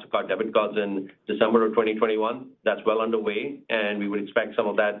of MasterCard debit cards in December of 2021. That's well underway, and we would expect some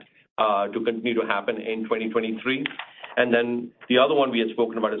of that to continue to happen in 2023. And then the other one we had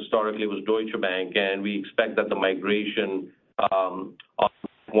spoken about historically was Deutsche Bank, and we expect that the migration on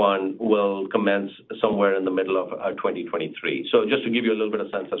one will commence somewhere in the middle of 2023. So just to give you a little bit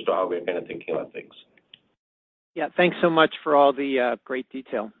of sense as to how we're kind of thinking about things. Yeah, thanks so much for all the great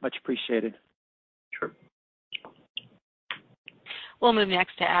detail. Much appreciated. Sure. We'll move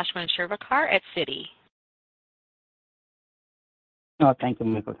next to Ashwin Shirvaikar at Citi. Oh, thank you,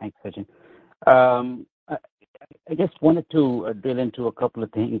 Michael. Thanks, Sachin. I just wanted to drill into a couple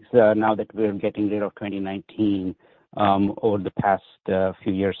of things now that we're getting rid of 2019 over the past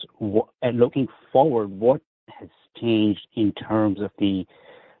few years. And looking forward, what has changed in terms of the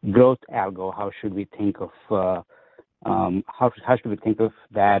growth algo? How should we think of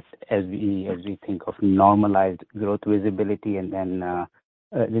that as we think of normalized growth visibility? And then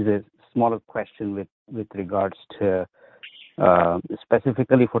there's a smaller question with regards to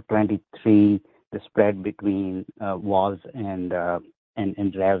specifically for 23. The spread between WAS and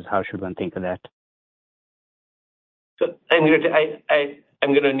revs, how should one think of that? So I'm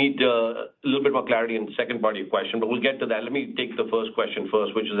going to need a little bit more clarity in the second part of your question, but we'll get to that. Let me take the first question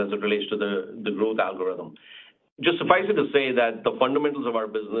first, which is as it relates to the growth algorithm. Just suffice it to say that the fundamentals of our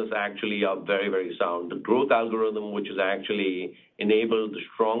business actually are very, very sound. The growth algorithm, which has actually enabled the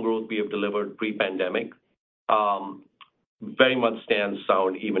strong growth we have delivered pre-pandemic, very much stands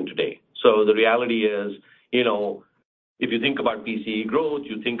sound even today. So the reality is, if you think about PCE growth,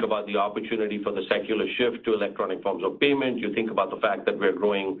 you think about the opportunity for the secular shift to electronic forms of payment, you think about the fact that we're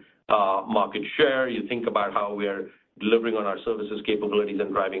growing market share, you think about how we're delivering on our services capabilities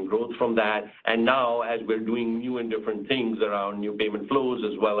and driving growth from that. And now, as we're doing new and different things around new payment flows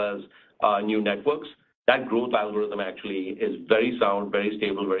as well as new networks, that growth algorithm actually is very sound, very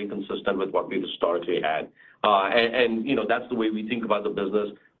stable, very consistent with what we've historically had. And that's the way we think about the business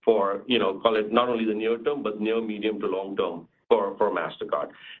for, call it not only the near term, but near, medium to long term for MasterCard.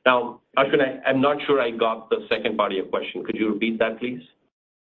 Now, Ashwin, I'm not sure I got the second part of your question. Could you repeat that, please?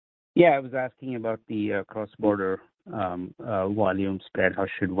 Yeah, I was asking about the cross-border volume spread. How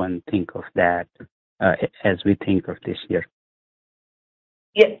should one think of that as we think of this year?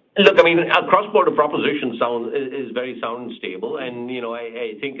 Yeah, look, I mean, our cross-border proposition is very sound and stable. And,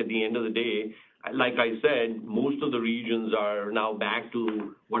 I think at the end of the day, like I said, most of the regions are now back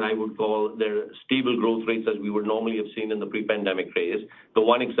to what I would call their stable growth rates as we would normally have seen in the pre-pandemic phase. The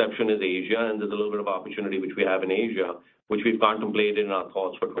one exception is Asia, and there's a little bit of opportunity which we have in Asia, which we've contemplated in our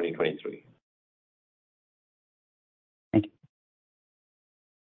thoughts for 2023. Thank you.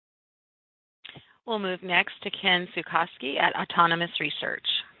 We'll move next to Ken Suchoski at Autonomous Research.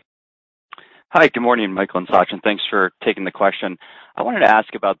 Hi, good morning, Michael and Sachin. Thanks for taking the question. I wanted to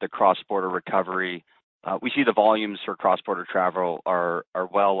ask about the cross-border recovery. We see the volumes for cross-border travel are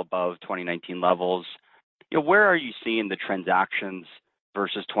well above 2019 levels. Where are you seeing the transactions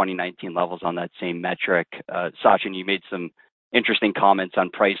versus 2019 levels on that same metric? Sachin, you made some interesting comments on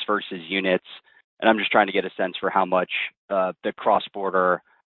price versus units, and I'm just trying to get a sense for how much the cross-border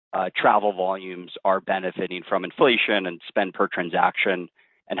travel volumes are benefiting from inflation and spend per transaction,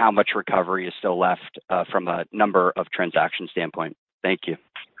 and how much recovery is still left from a number of transaction standpoint. Thank you.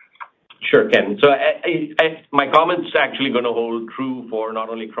 Sure, Ken. So my comments actually going to hold true for not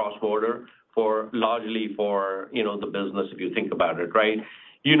only cross-border, largely for the business if you think about it, right?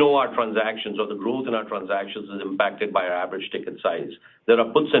 Our transactions or the growth in our transactions is impacted by our average ticket size. There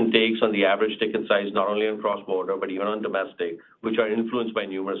are puts and takes on the average ticket size, not only on cross-border, but even on domestic, which are influenced by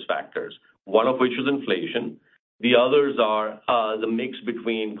numerous factors, one of which is inflation. The others are the mix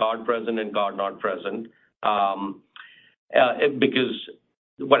between card present and card not present, because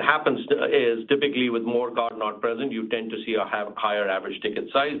what happens is typically with more card not present, you tend to see a higher average ticket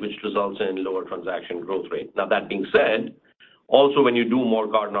size, which results in lower transaction growth rate. Now, that being said, also when you do more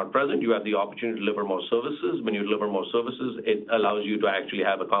card not present, you have the opportunity to deliver more services. When you deliver more services, it allows you to actually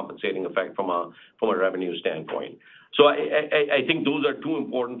have a compensating effect from a revenue standpoint. So I think those are two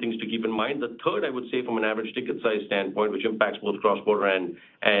important things to keep in mind. The third, I would say, from an average ticket size standpoint, which impacts both cross-border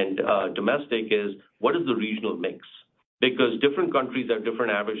and domestic, is what is the regional mix? Because different countries have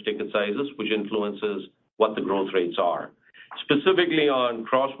different average ticket sizes, which influences what the growth rates are. Specifically on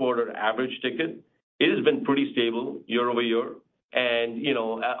cross-border average ticket, it has been pretty stable year over year. And,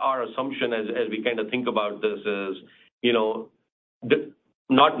 our assumption as we kind of think about this is,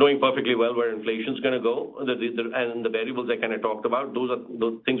 not knowing perfectly well where inflation is going to go, and the variables I kind of talked about, those are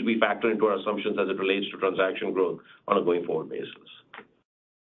the things we factor into our assumptions as it relates to transaction growth on a going forward basis.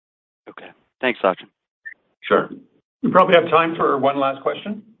 Okay. Thanks, Sachin. Sure. We probably have time for one last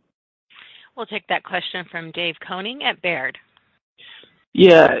question. We'll take that question from Dave Koning at Baird.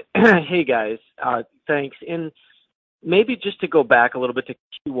 Yeah. Hey, guys. Thanks. And maybe just to go back a little bit to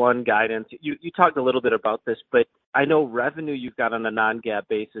Q1 guidance, you talked a little bit about this, but I know revenue you've got on a non-GAAP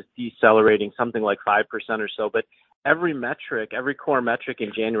basis decelerating something like 5% or so, but every core metric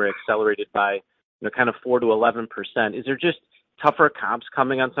in January accelerated by kind of 4 to 11%. Is there just tougher comps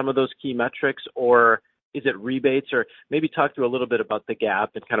coming on some of those key metrics, or is it rebates? Or maybe talk through a little bit about the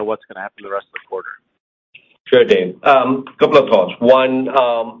gap and kind of what's going to happen the rest of the quarter. Sure, Dave. Couple of thoughts. One,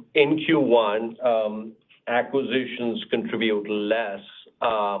 in Q1, acquisitions contribute less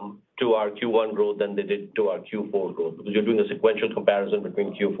to our Q1 growth than they did to our Q4 growth, because you're doing a sequential comparison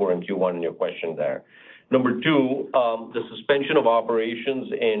between Q4 and Q1 in your question there. Number two, the suspension of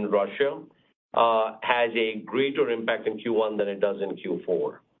operations in Russia has a greater impact in Q1 than it does in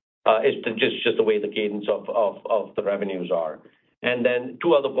Q4. It's just the way the cadence of the revenues are. And then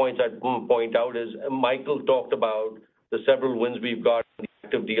two other points I'd point out is Michael talked about the several wins we've got, the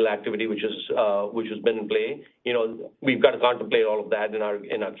active deal activity, which has been in play. We've got to contemplate all of that in our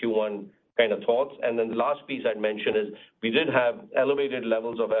Q1 kind of thoughts. And then the last piece I'd mention is we did have elevated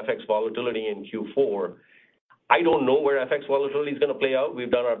levels of FX volatility in Q4. I don't know where FX volatility is going to play out.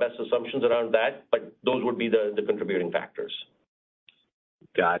 We've done our best assumptions around that, but those would be the contributing factors.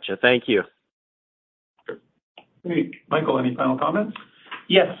 Gotcha. Thank you. Sure. Hey, Michael, any final comments?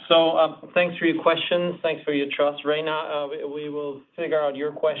 Yes. So thanks for your questions. Thanks for your trust. Right now, we will figure out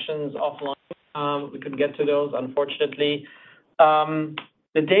your questions offline. We couldn't get to those, unfortunately.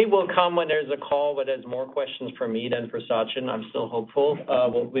 The day will come when there's a call where there's more questions for me than for Sachin. I'm still hopeful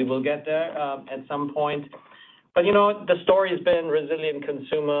we will get there at some point. But the story has been resilient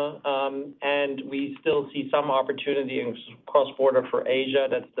consumer, and we still see some opportunity in cross-border for Asia.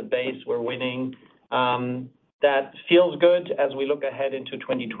 That's the base. We're winning. That feels good as we look ahead into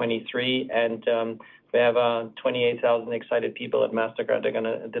 2023, and we have 28,000 excited people at Mastercard that are going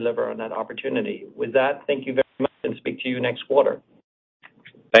to deliver on that opportunity. With that, thank you very much, and speak to you next quarter.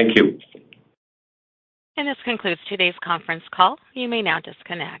 Thank you. And this concludes today's conference call. You may now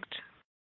disconnect.